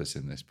purpose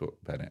in this book,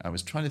 Bennett? I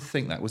was trying to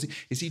think that.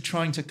 Is he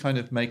trying to kind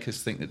of make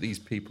us think that these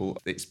people,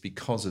 it's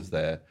because of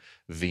their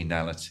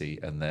venality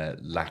and their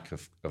lack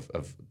of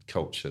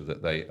culture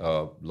that they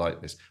are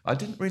like this? I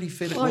didn't really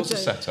feel it was a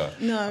satire.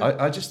 No.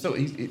 I just thought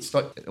it's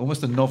like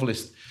almost a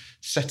novelist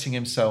setting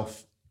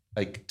himself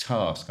a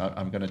task.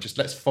 I'm going to just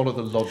let's follow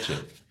the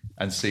logic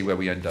and see where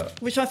we end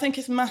up. Which I think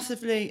is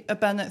massively a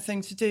Bennett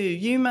thing to do.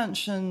 You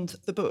mentioned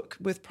the book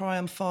with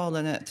Priam Fal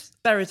in it,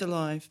 Buried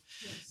Alive.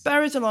 Yes.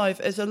 Buried Alive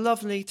is a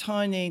lovely,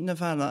 tiny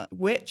novella,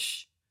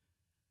 which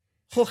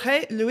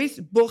Jorge Luis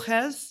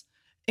Borges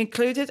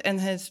included in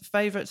his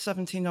favourite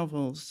 70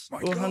 novels,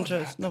 or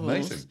 100 novels.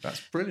 Amazing,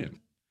 that's brilliant.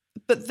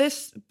 But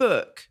this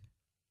book,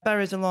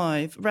 Buried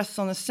Alive, rests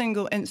on a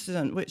single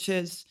incident, which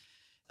is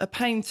a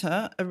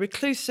painter, a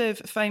reclusive,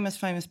 famous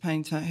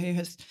painter who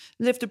has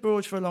lived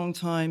abroad for a long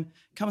time,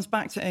 comes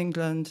back to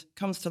England,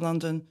 comes to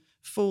London,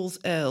 falls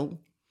ill.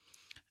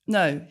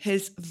 No,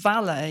 his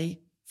valet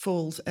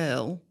falls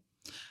ill.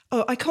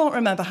 Oh, I can't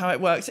remember how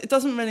it works. It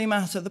doesn't really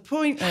matter. The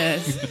point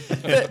is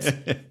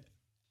that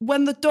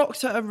when the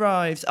doctor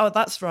arrives, oh,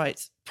 that's right,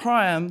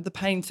 Priam, the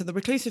painter, the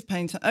reclusive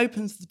painter,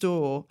 opens the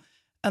door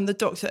and the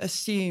doctor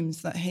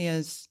assumes that he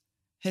is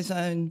his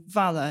own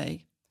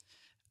valet.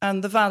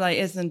 And the valet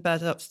is in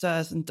bed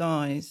upstairs and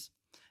dies.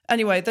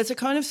 Anyway, there's a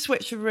kind of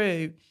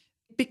switcheroo.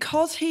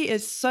 Because he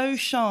is so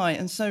shy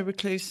and so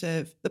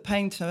reclusive, the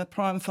painter,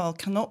 Priam Fal,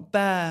 cannot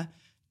bear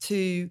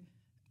to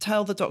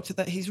tell the doctor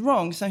that he's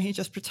wrong, so he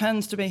just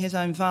pretends to be his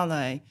own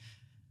valet.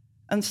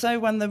 And so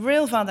when the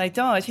real valet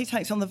dies, he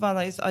takes on the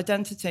valet's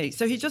identity.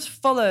 So he just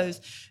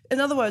follows. In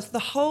other words, the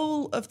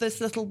whole of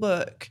this little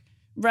book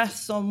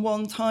rests on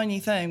one tiny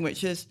thing,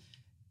 which is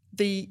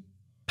the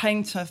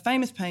painter,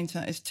 famous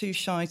painter, is too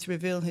shy to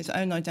reveal his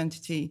own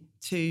identity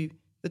to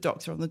the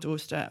doctor on the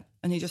doorstep,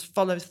 and he just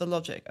follows the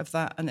logic of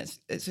that, and it's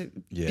a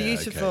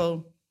beautiful.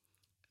 Okay.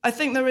 I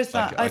think there is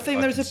that. I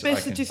think there's a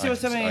bit. Do you see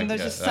what I mean?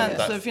 There's a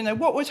sense of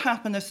what would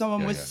happen if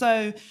someone was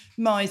so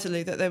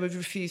miserly that they would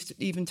refuse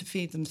even to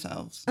feed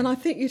themselves. And I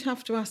think you'd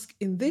have to ask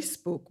in this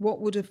book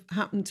what would have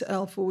happened to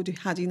Earl Ford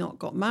had he not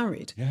got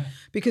married. Yeah.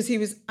 Because he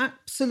was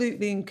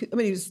absolutely.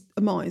 He was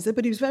a miser,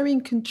 but he was very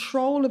in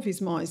control of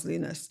his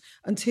miserliness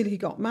until he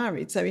got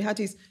married. So he had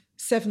his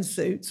 7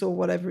 suits or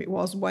whatever it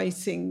was,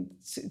 waiting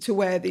to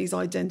wear these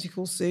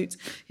identical suits.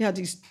 He had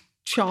his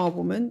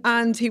charwoman,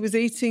 and he was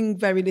eating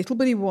very little,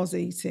 but he was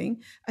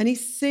eating, and he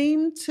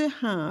seemed to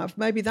have,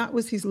 maybe that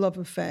was his love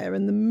affair,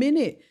 and the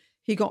minute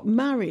he got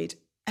married,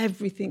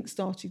 everything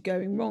started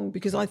going wrong,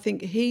 because I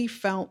think he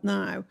felt,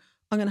 now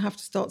I'm going to have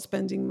to start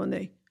spending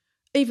money.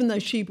 Even though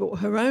she brought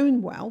her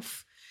own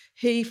wealth,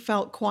 he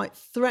felt quite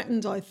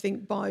threatened, I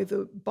think, by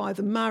the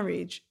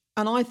marriage,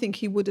 and I think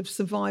he would have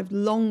survived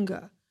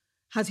longer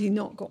had he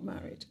not got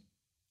married.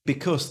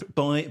 Because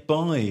by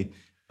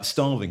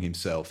starving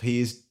himself, he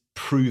is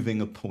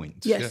proving a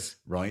point. Yes.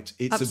 Right?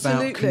 It's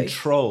Absolutely. About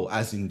control,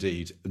 as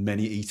indeed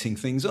many eating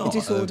things are.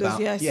 Disorders, about,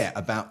 yes. Yeah,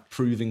 about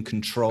proving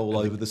control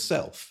over the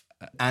self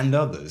and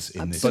others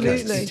in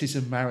Absolutely. this case. It is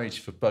a marriage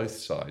for both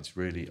sides,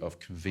 really, of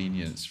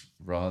convenience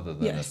rather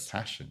than a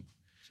passion.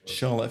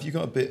 Charlotte, have you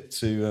got a bit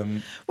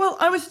to... Well,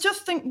 I was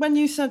just thinking, when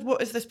you said,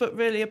 what is this book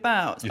really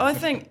about? I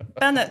think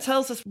Bennett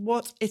tells us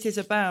what it is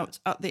about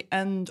at the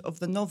end of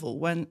the novel,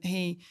 when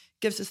he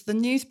gives us the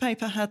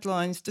newspaper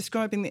headlines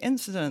describing the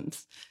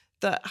incident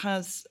that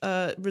has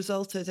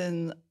resulted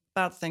in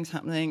bad things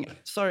happening.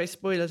 Sorry,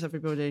 spoilers,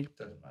 everybody.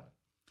 Doesn't matter.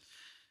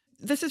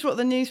 This is what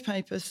the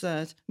newspaper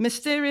said.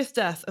 Mysterious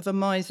death of a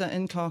miser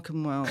in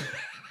Clerkenwell.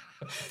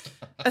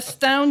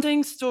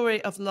 Astounding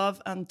story of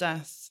love and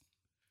death.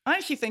 I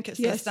actually think it's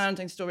the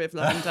astounding story of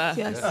love and death.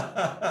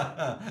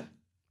 Yes.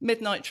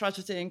 Midnight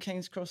tragedy in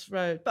King's Cross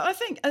Road. But I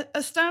think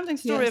astounding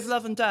story of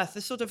love and death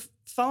is sort of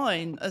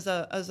fine as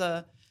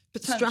a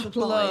potential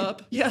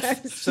blurb.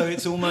 Yes. So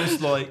it's almost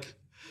like...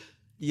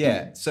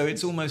 Yeah, so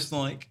it's almost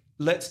like,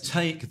 let's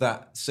take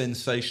that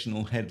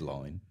sensational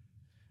headline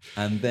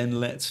and then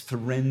let's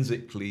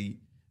forensically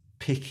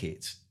pick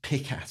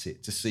at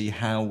it to see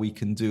how we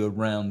can do a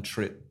round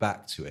trip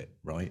back to it,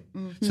 right?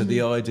 Mm-hmm. So the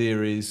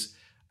idea is,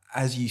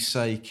 as you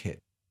say, Kit,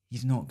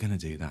 he's not going to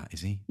do that, is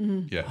he?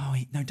 Mm-hmm. Yeah. Oh,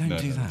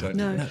 don't do that.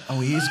 No.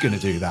 Oh, he is going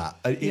to do that.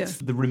 It's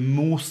the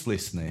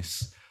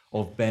remorselessness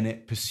of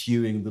Bennett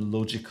pursuing the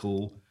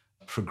logical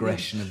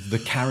progression of the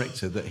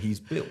character that he's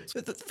built.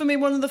 But for me,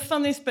 one of the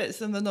funniest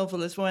bits in the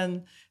novel is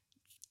when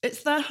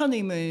it's their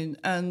honeymoon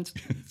and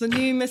the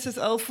new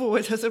Mrs.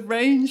 Elford has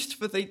arranged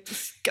for the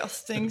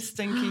disgusting,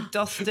 stinky,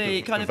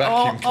 dusty, kind of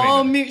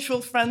our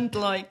mutual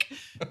friend-like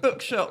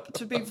bookshop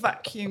to be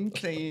vacuum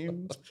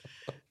cleaned.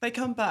 They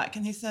come back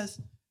and he says,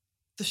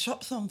 the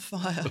shop's on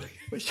fire,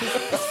 which is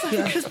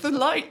because the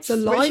lights are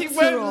on. The lights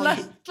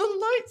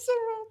are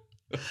on.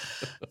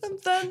 And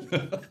then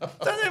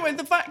anyway,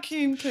 the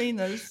vacuum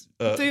cleaners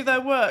do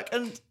their work,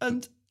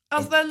 and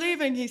as they're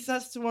leaving, he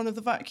says to one of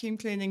the vacuum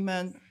cleaning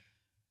men,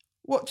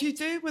 "What do you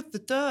do with the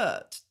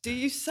dirt? Do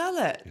you sell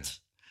it?" Yeah.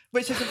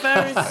 Which is a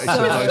very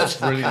it's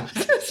brilliant.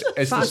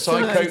 It's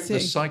the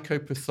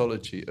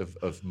psychopathology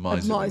of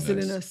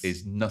miserliness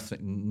is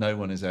nothing. No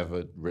one has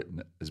ever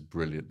written as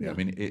brilliant. Yeah. I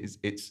mean,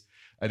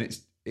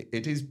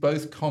 it is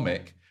both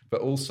comic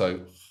but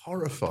also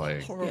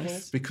horrifying.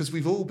 Yes. Because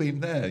we've all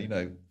been there,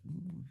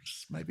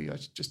 maybe I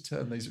should just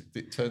turn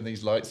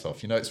these lights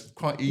off. It's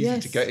quite easy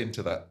to get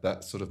into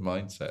that sort of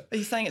mindset. Are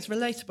you saying it's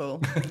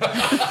relatable?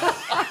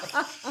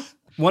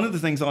 One of the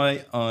things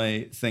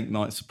I think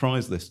might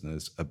surprise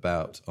listeners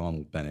about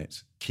Arnold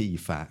Bennett, key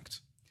fact,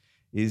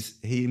 is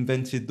he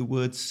invented the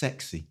word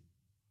sexy.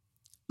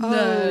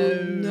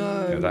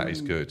 No. Yeah, that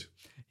is good.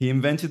 He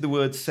invented the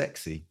word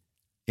sexy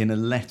in a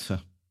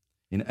letter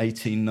in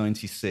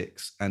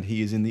 1896, and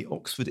he is in the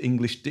Oxford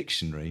English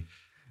Dictionary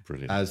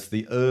as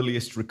the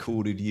earliest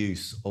recorded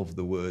use of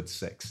the word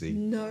sexy.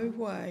 No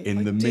way.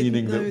 In the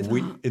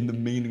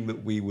meaning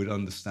that we would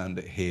understand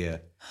it here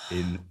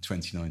in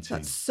 2019.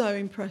 That's so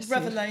impressive.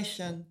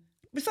 Revelation.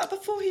 Was that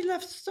before he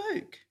left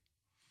Stoke?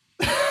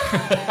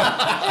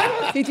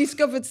 He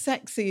discovered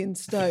sexy in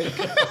Stoke,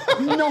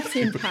 not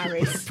in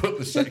Paris. Put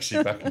the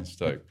sexy back in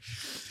Stoke.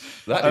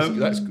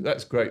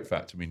 That's great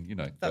fact. I mean, you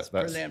know, that's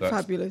brilliant.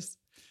 Fabulous.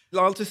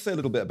 I'll just say a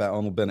little bit about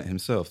Arnold Bennett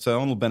himself. So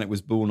Arnold Bennett was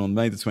born on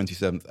May the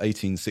 27th,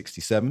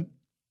 1867,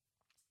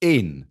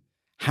 in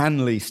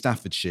Hanley,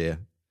 Staffordshire,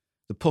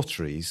 the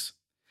Potteries.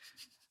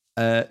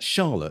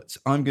 Charlotte,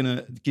 I'm going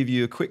to give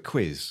you a quick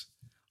quiz.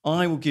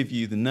 I will give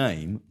you the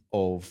name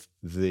of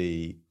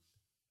the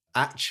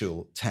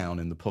actual town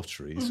in the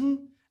Potteries,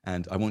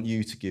 and I want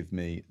you to give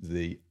me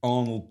the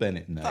Arnold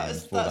Bennett name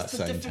for that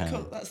same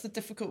town. That's the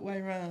difficult way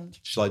around.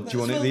 Do you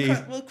want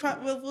it?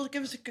 We'll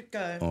give it a good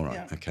go. All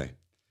right, okay.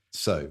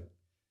 So,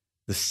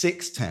 the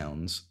 6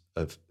 towns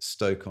of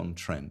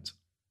Stoke-on-Trent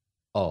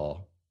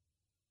are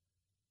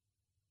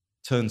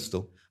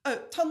Turnstall. Oh,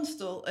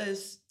 Tunstall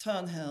is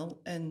Turnhill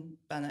in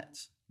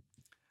Bennett.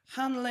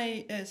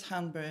 Hanley is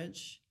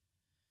Hanbridge.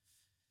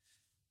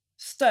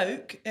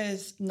 Stoke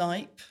is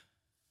Knipe.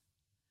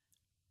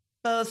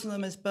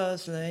 Burslem is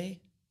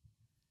Bursley.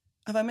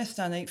 Have I missed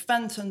any?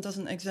 Fenton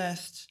doesn't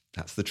exist.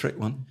 That's the trick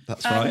one.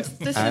 That's right.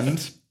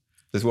 And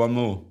there's one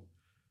more.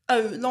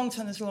 Oh,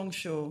 Longton is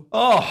Longshore.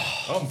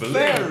 Oh,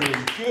 unbelievable.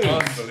 Very good.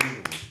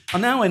 Unbelievable.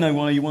 And now I know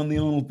why you won the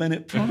Arnold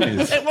Bennett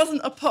Prize. It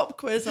wasn't a pop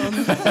quiz on.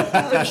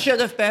 It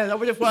should have been. I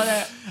would have won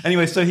it.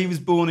 Anyway, so he was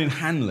born in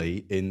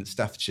Hanley in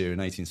Staffordshire in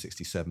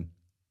 1867.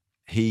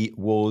 He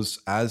was,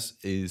 as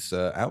is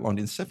outlined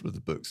in several of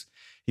the books,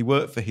 he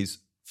worked for his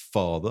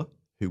father,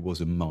 who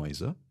was a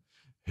miser,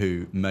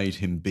 who made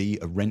him be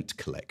a rent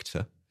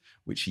collector,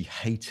 which he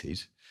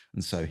hated.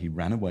 And so he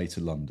ran away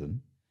to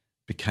London,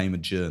 became a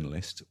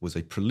journalist, was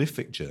a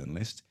prolific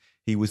journalist.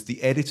 He was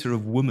the editor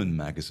of Woman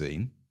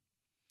magazine,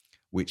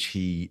 which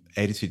he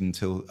edited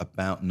until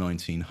about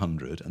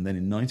 1900. And then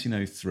in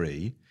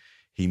 1903,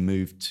 he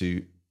moved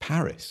to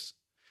Paris,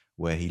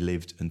 where he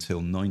lived until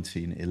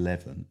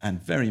 1911,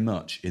 and very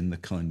much in the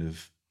kind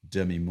of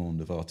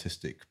demi-monde of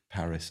artistic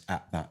Paris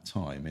at that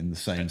time, in the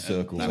same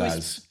circles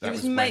as... He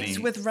was mates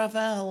with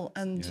Ravel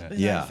and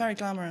very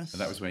glamorous.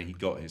 And that was when he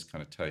got his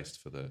kind of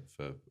taste for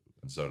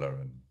Zola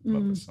and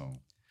Maupassant.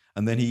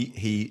 And then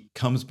he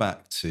comes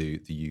back to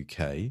the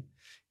UK.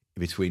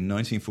 Between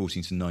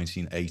 1914 to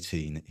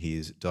 1918, he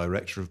is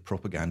Director of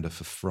Propaganda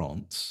for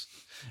France,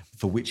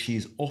 for which he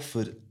is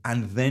offered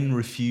and then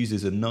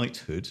refuses a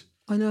knighthood.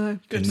 I know.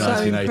 In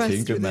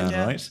 1918, good man,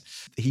 right?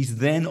 He's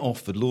then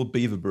offered, Lord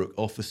Beaverbrook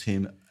offers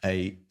him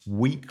a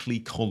weekly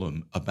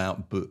column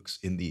about books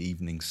in the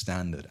Evening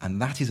Standard. And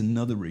that is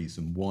another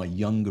reason why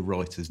younger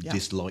writers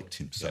disliked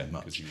him so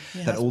much.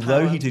 That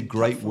although he did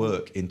great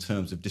work in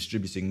terms of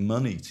distributing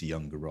money to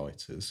younger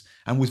writers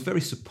and was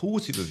very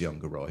supportive of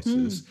younger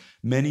writers,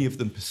 many of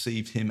them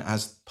perceived him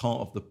as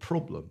part of the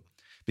problem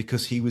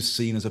because he was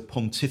seen as a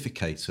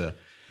pontificator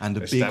and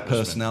a big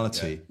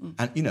personality,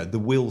 and the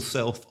Will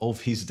Self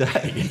of his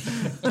day,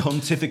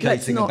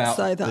 pontificating about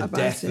the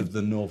death of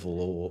the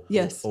novel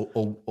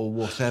or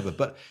whatever.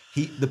 But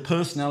the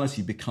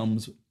personality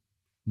becomes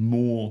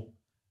more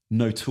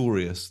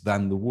notorious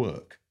than the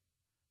work.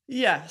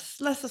 Yes,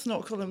 let us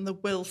not call him the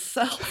Will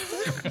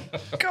Self.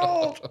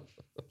 God.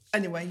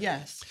 Anyway,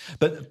 yes.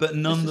 But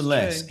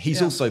nonetheless,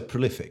 he's also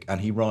prolific, and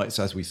he writes,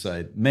 as we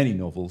said, many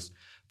novels,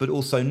 but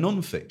also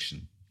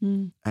non-fiction.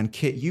 And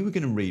Kit, you were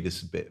going to read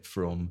us a bit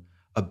from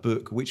a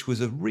book which was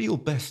a real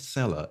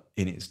bestseller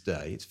in its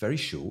day. It's very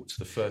short.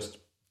 The first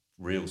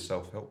real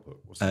self-help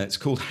book, wasn't it? It's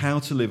called How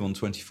to Live on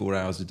 24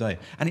 Hours a Day.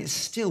 And it's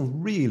still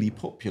really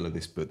popular,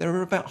 this book. There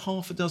are about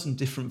half a dozen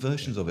different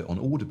versions of it on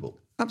Audible.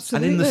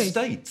 Absolutely. And in the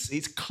States,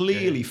 it's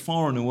clearly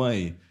far and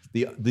away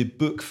the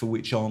book for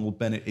which Arnold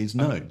Bennett is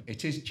known.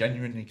 It is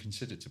genuinely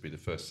considered to be the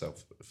first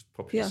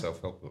popular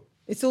self-help book.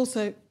 It's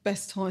also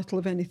best title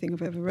of anything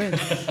I've ever read.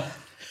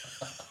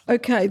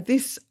 Okay,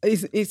 this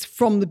is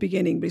from the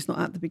beginning, but it's not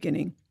at the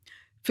beginning.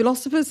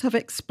 Philosophers have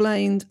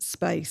explained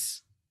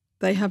space.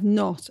 They have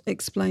not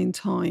explained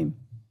time.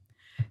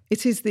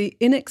 It is the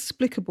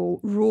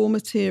inexplicable raw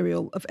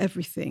material of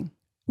everything.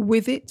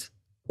 With it,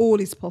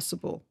 all is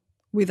possible.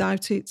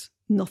 Without it,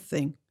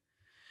 nothing.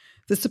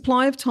 The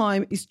supply of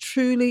time is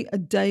truly a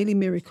daily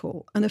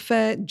miracle, an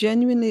affair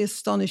genuinely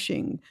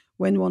astonishing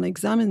when one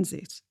examines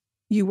it.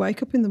 You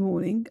wake up in the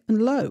morning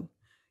and lo,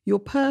 your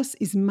purse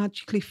is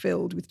magically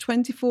filled with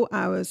 24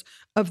 hours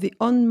of the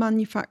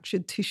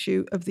unmanufactured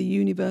tissue of the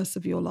universe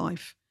of your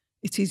life.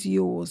 It is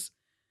yours.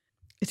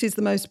 It is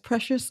the most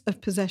precious of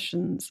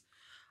possessions,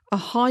 a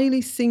highly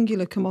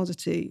singular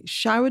commodity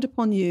showered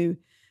upon you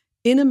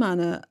in a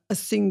manner as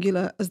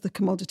singular as the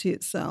commodity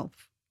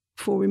itself.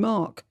 For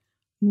remark,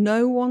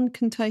 no one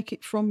can take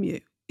it from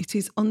you. It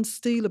is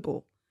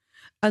unstealable,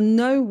 and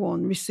no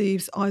one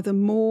receives either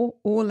more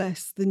or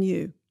less than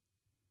you.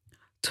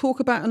 Talk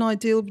about an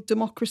ideal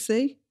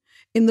democracy.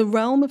 In the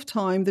realm of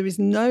time, there is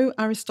no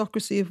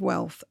aristocracy of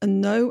wealth and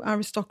no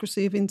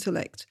aristocracy of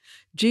intellect.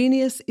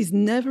 Genius is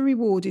never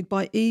rewarded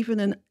by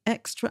even an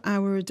extra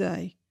hour a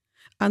day,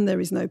 and there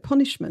is no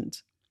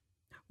punishment.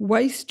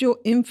 Waste your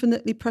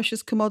infinitely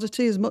precious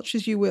commodity as much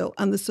as you will,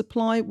 and the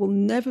supply will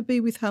never be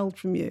withheld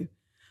from you.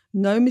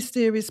 No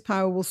mysterious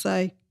power will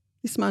say,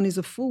 "This man is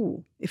a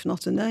fool, if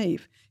not a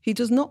knave. He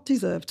does not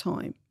deserve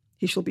time.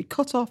 He shall be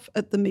cut off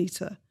at the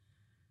meter."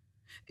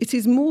 It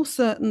is more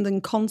certain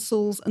than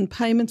consuls, and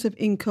payment of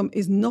income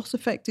is not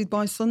affected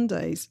by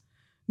Sundays.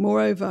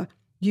 Moreover,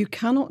 you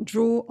cannot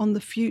draw on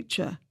the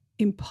future.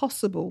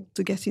 Impossible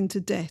to get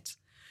into debt.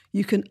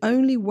 You can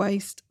only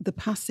waste the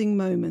passing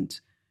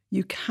moment.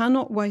 You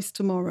cannot waste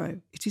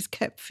tomorrow. It is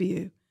kept for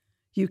you.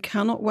 You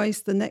cannot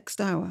waste the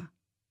next hour.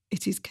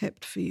 It is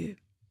kept for you.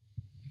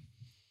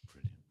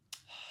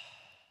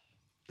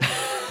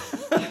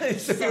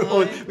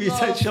 You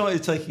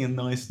started taking a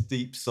nice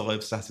deep sigh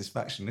of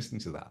satisfaction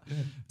listening to that. Yeah.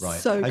 Right.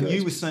 So and good.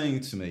 You were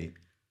saying to me,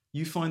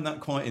 you find that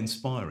quite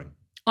inspiring.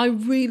 I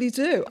really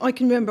do. I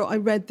can remember I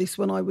read this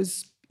when I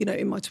was,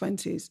 in my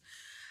 20s.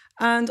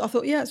 And I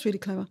thought, yeah, it's really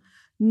clever.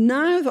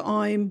 Now that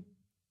I'm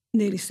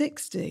nearly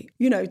 60,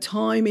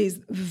 time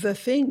is the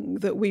thing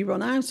that we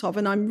run out of.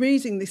 And I'm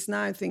reading this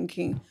now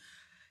thinking,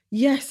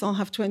 yes, I'll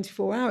have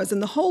 24 hours.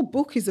 And the whole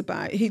book is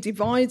about, he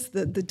divides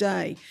the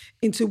day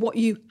into what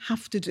you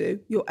have to do,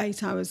 your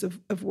 8 hours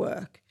of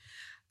work,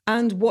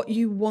 and what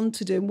you want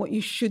to do and what you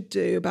should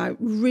do about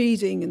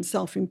reading and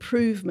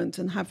self-improvement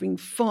and having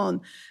fun.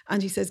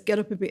 And he says, get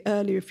up a bit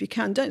earlier if you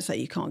can. Don't say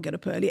you can't get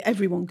up early.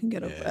 Everyone can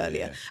get up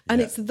earlier.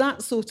 And it's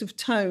that sort of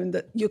tone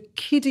that you're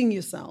kidding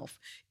yourself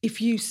if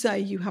you say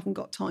you haven't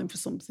got time for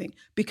something,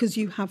 because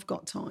you have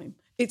got time.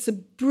 It's a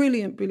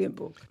brilliant, brilliant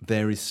book.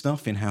 There is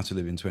stuff in How to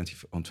Live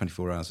on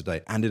 24 Hours a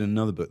Day and in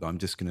another book that I'm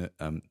just going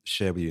to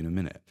share with you in a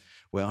minute,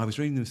 where I was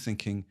reading them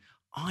thinking,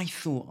 I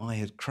thought I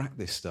had cracked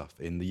this stuff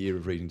in the year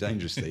of reading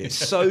dangerously. It's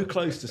so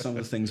close to some of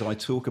the things I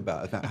talk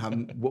about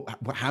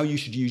how you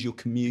should use your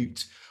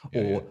commute,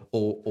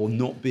 or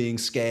not being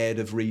scared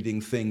of reading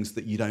things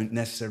that you don't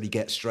necessarily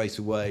get straight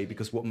away,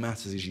 because what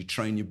matters is you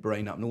train your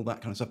brain up and all that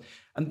kind of stuff.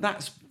 And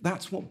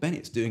that's what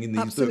Bennett's doing in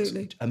these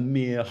books, a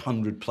mere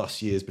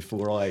 100+ years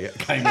before I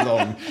came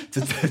along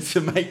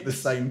to make the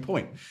same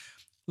point.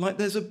 Like,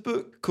 there's a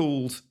book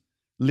called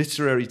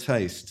Literary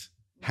Taste,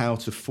 How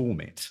to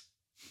Form It,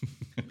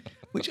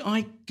 which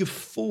I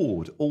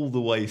guffawed all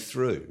the way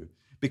through,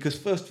 because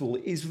first of all,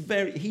 he's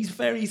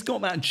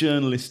got that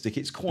journalistic,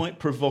 it's quite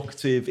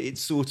provocative,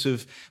 it's sort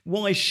of,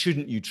 why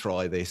shouldn't you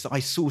try this? I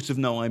sort of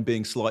know I'm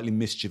being slightly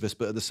mischievous,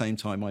 but at the same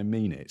time I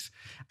mean it.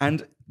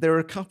 And there are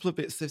a couple of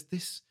bits,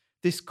 there's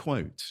this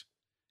quote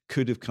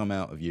could have come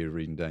out of Year of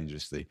Reading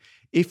Dangerously.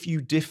 If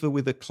you differ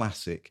with a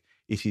classic,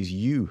 it is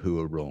you who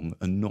are wrong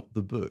and not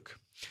the book.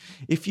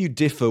 If you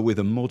differ with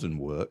a modern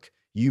work,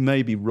 you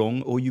may be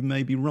wrong or you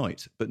may be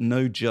right, but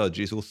no judge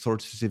is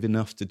authoritative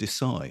enough to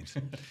decide.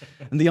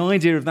 And the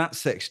idea of that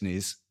section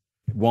is,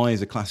 why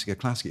is a classic a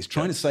classic? It's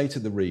trying to say to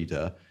the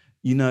reader,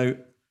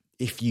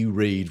 if you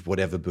read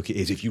whatever book it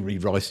is, if you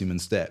read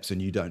Riceyman Steps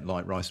and you don't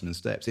like Riceyman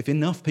Steps, if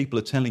enough people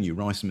are telling you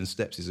Riceyman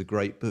Steps is a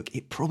great book,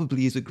 it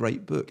probably is a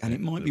great book, and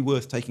it might be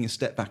worth taking a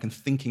step back and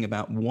thinking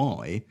about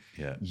why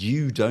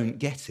you don't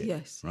get it.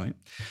 Yes. Right?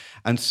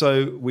 And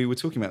so we were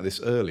talking about this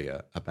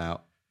earlier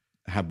about,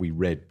 have we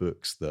read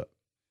books that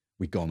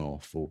we've gone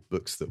off, or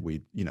books that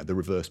the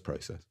reverse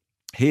process.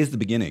 Here's the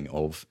beginning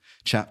of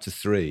chapter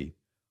 3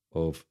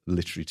 of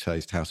Literary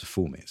Taste, How to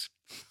Form It.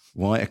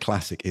 Why a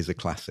classic is a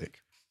classic.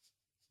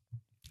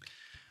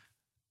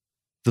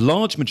 The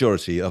large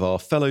majority of our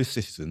fellow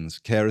citizens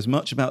care as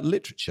much about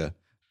literature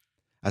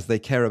as they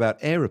care about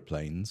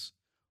aeroplanes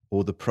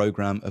or the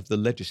programme of the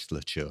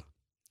legislature.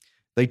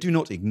 They do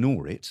not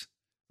ignore it,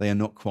 they are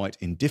not quite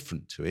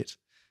indifferent to it,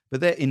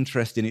 but their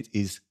interest in it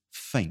is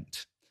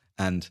faint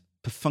and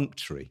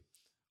perfunctory.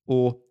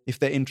 Or if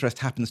their interest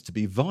happens to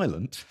be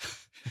violent,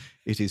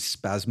 it is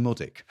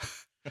spasmodic.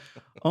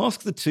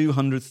 Ask the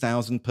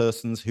 200,000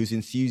 persons whose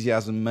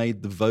enthusiasm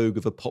made the vogue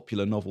of a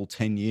popular novel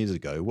 10 years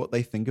ago what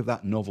they think of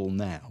that novel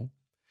now,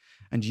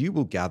 and you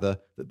will gather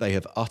that they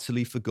have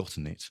utterly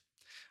forgotten it,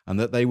 and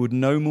that they would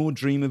no more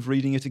dream of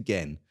reading it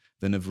again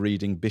than of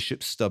reading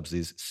Bishop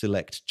Stubbs's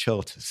Select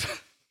Charters.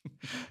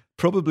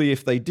 Probably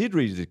if they did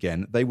read it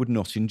again, they would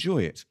not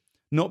enjoy it.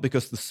 Not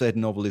because the said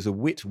novel is a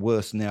whit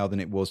worse now than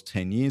it was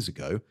 10 years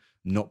ago,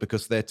 not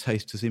because their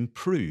taste has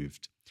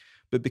improved,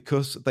 but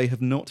because they have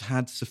not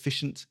had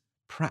sufficient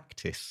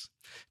practice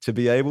to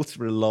be able to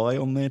rely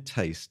on their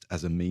taste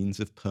as a means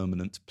of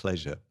permanent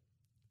pleasure.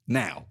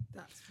 Now,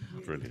 That's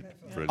Brilliant.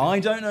 I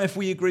don't know if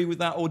we agree with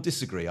that or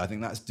disagree. I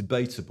think that's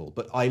debatable,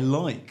 but I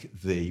like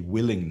the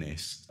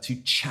willingness to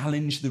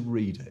challenge the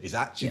reader is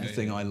actually the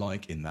thing I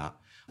like in that.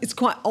 it's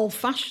quite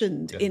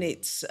old-fashioned in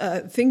its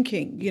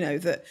thinking,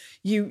 that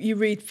you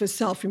read for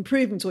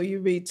self-improvement or you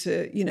read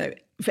to,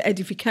 for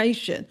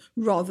edification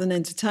rather than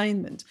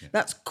entertainment. Yeah.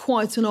 That's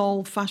quite an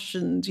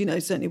old-fashioned,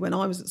 certainly when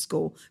I was at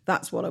school,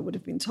 that's what I would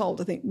have been told.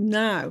 I think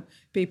now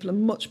people are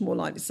much more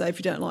likely to say, if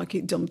you don't like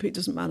it, dump it,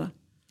 doesn't matter.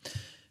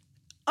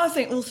 I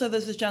think also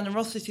there's a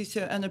generosity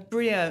to it and a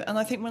brio. And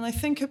I think when I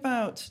think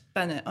about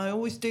Bennett, I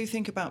always do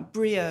think about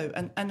brio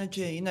and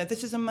energy.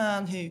 This is a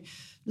man who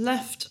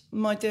left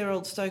my dear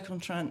old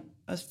Stoke-on-Trent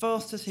as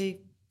fast as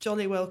he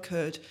jolly well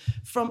could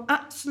from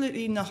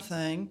absolutely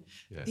nothing.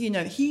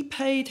 Yeah. He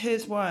paid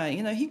his way.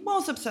 He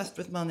was obsessed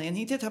with money and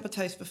he did have a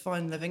taste for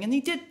fine living, and he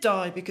did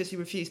die because he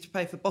refused to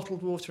pay for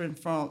bottled water in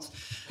France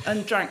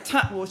and drank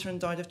tap water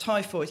and died of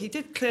typhoid. He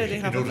did clearly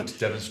have in order to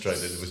demonstrate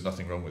that there was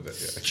nothing wrong with it.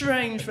 Yeah.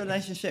 Strange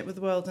relationship with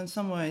the world in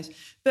some ways.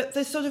 But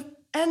there's sort of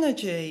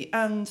energy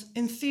and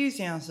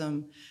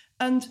enthusiasm.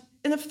 And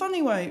in a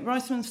funny way,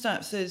 Riceyman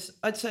Steps is,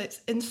 I'd say,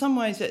 in some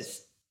ways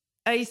it's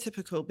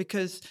atypical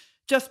because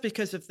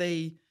of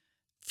the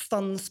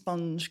fun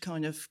sponge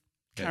kind of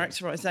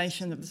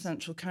characterisation of the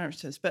central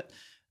characters. But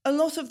a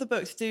lot of the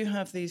books do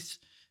have these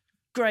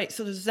great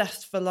sort of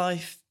zest for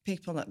life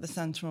people at the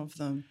centre of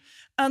them.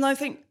 And I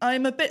think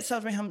I'm a bit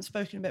sad we haven't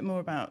spoken a bit more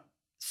about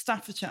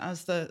Staffordshire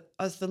as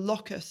the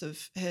locus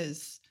of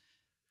his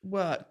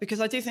work, because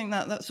I do think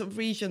that sort of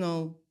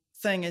regional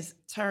thing is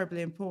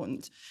terribly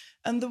important.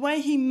 And the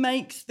way he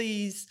makes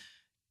these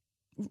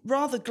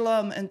rather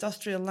glum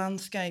industrial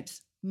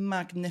landscapes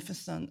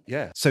magnificent.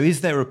 Yeah. So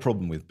is there a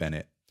problem with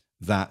Bennett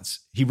that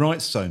he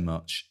writes so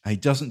much, he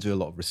doesn't do a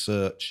lot of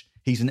research,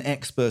 he's an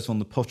expert on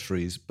the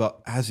potteries,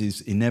 but as is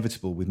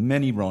inevitable with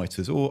many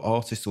writers or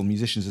artists or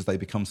musicians as they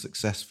become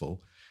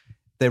successful,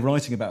 they're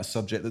writing about a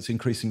subject that's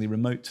increasingly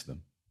remote to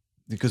them?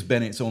 Because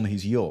Bennett's on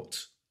his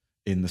yacht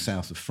in the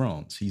south of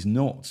France. He's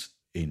not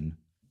in...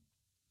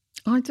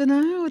 I don't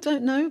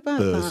know about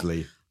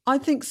Bursley. That. I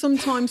think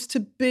sometimes to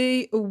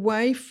be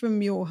away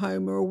from your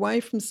home or away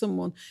from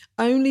someone,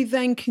 only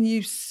then can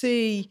you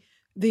see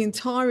the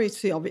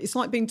entirety of it. It's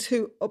like being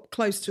too up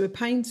close to a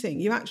painting.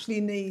 You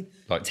actually need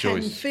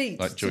 10 feet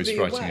like Joyce to be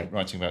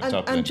writing about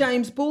Dublin. And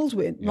James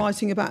Baldwin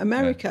writing about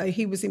America. Yeah.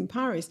 He was in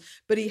Paris,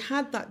 but he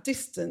had that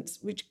distance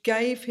which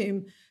gave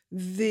him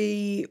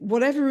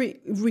whatever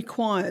it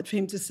required for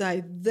him to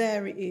say,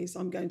 there it is,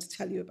 I'm going to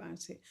tell you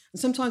about it. And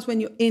sometimes when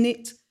you're in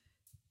it,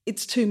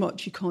 it's too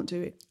much, you can't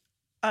do it.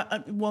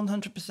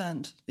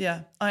 100%.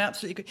 Yeah, I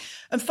absolutely agree.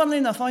 And funnily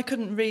enough, I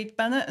couldn't read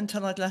Bennett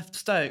until I'd left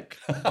Stoke.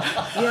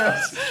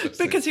 Yes,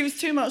 because he was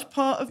too much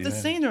part of the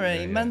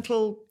scenery,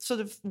 mental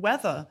sort of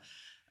weather.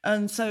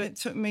 And so it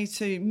took me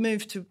to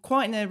move to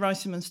quite near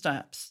Riceyman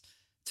Steps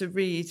to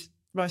read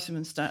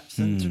Riceyman Steps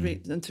and to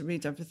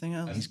read everything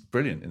else. And he's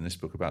brilliant in this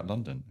book about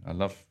London. I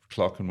love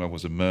Clerkenwell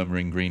was a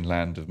murmuring green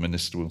land of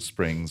ministerial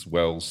springs,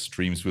 wells,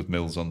 streams with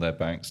mills on their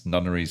banks,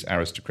 nunneries,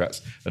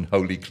 aristocrats, and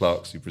holy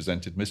clerks who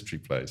presented mystery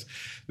plays.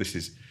 This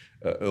is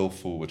Earl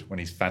Forward when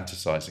he's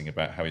fantasising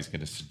about how he's going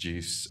to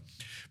seduce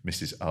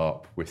Mrs.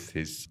 Arp with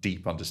his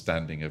deep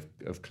understanding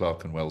of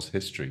Clerkenwell's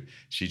history.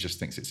 She just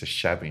thinks it's a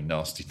shabby,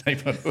 nasty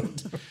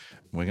neighbourhood.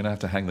 We're going to have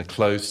to hang the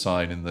closed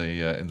sign in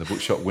the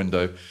bookshop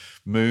window,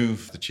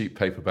 move the cheap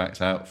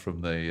paperbacks out from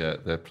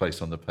their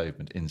place on the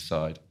pavement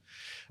inside.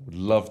 Would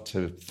love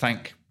to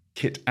thank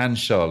Kit and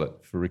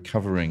Charlotte for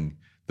recovering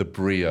the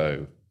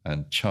brio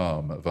and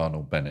charm of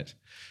Arnold Bennett.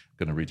 I'm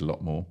going to read a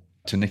lot more.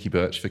 To Nicky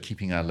Birch for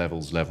keeping our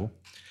levels level,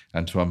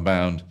 and to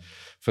Unbound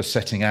for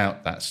setting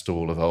out that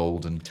stall of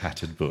old and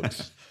tattered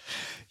books.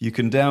 You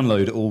can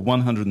download all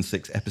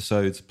 106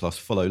 episodes, plus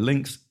follow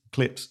links,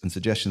 clips and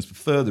suggestions for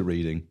further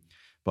reading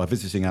by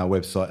visiting our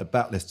website at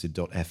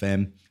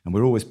backlisted.fm. And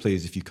we're always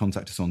pleased if you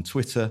contact us on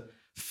Twitter,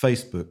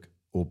 Facebook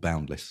or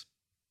Boundless.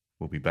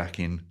 We'll be back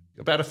in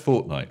about a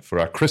fortnight for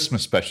our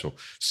Christmas special,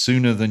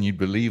 sooner than you'd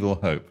believe or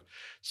hope.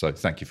 So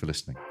thank you for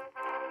listening.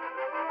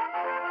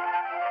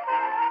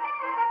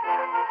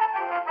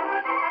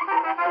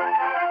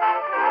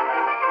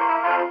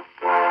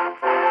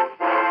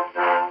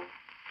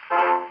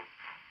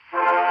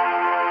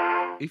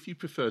 If you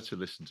prefer to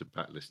listen to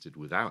Backlisted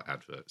without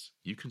adverts,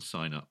 you can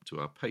sign up to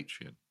our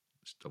Patreon.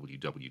 It's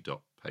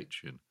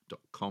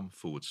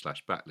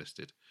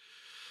www.patreon.com/backlisted.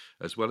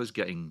 As well as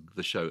getting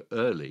the show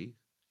early,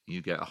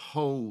 you get a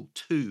whole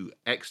 2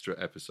 extra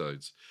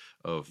episodes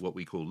of what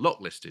we call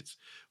Locklisteds,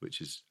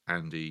 which is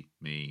Andy,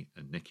 me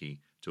and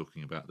Nikki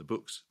talking about the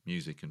books,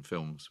 music and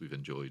films we've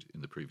enjoyed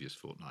in the previous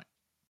fortnight.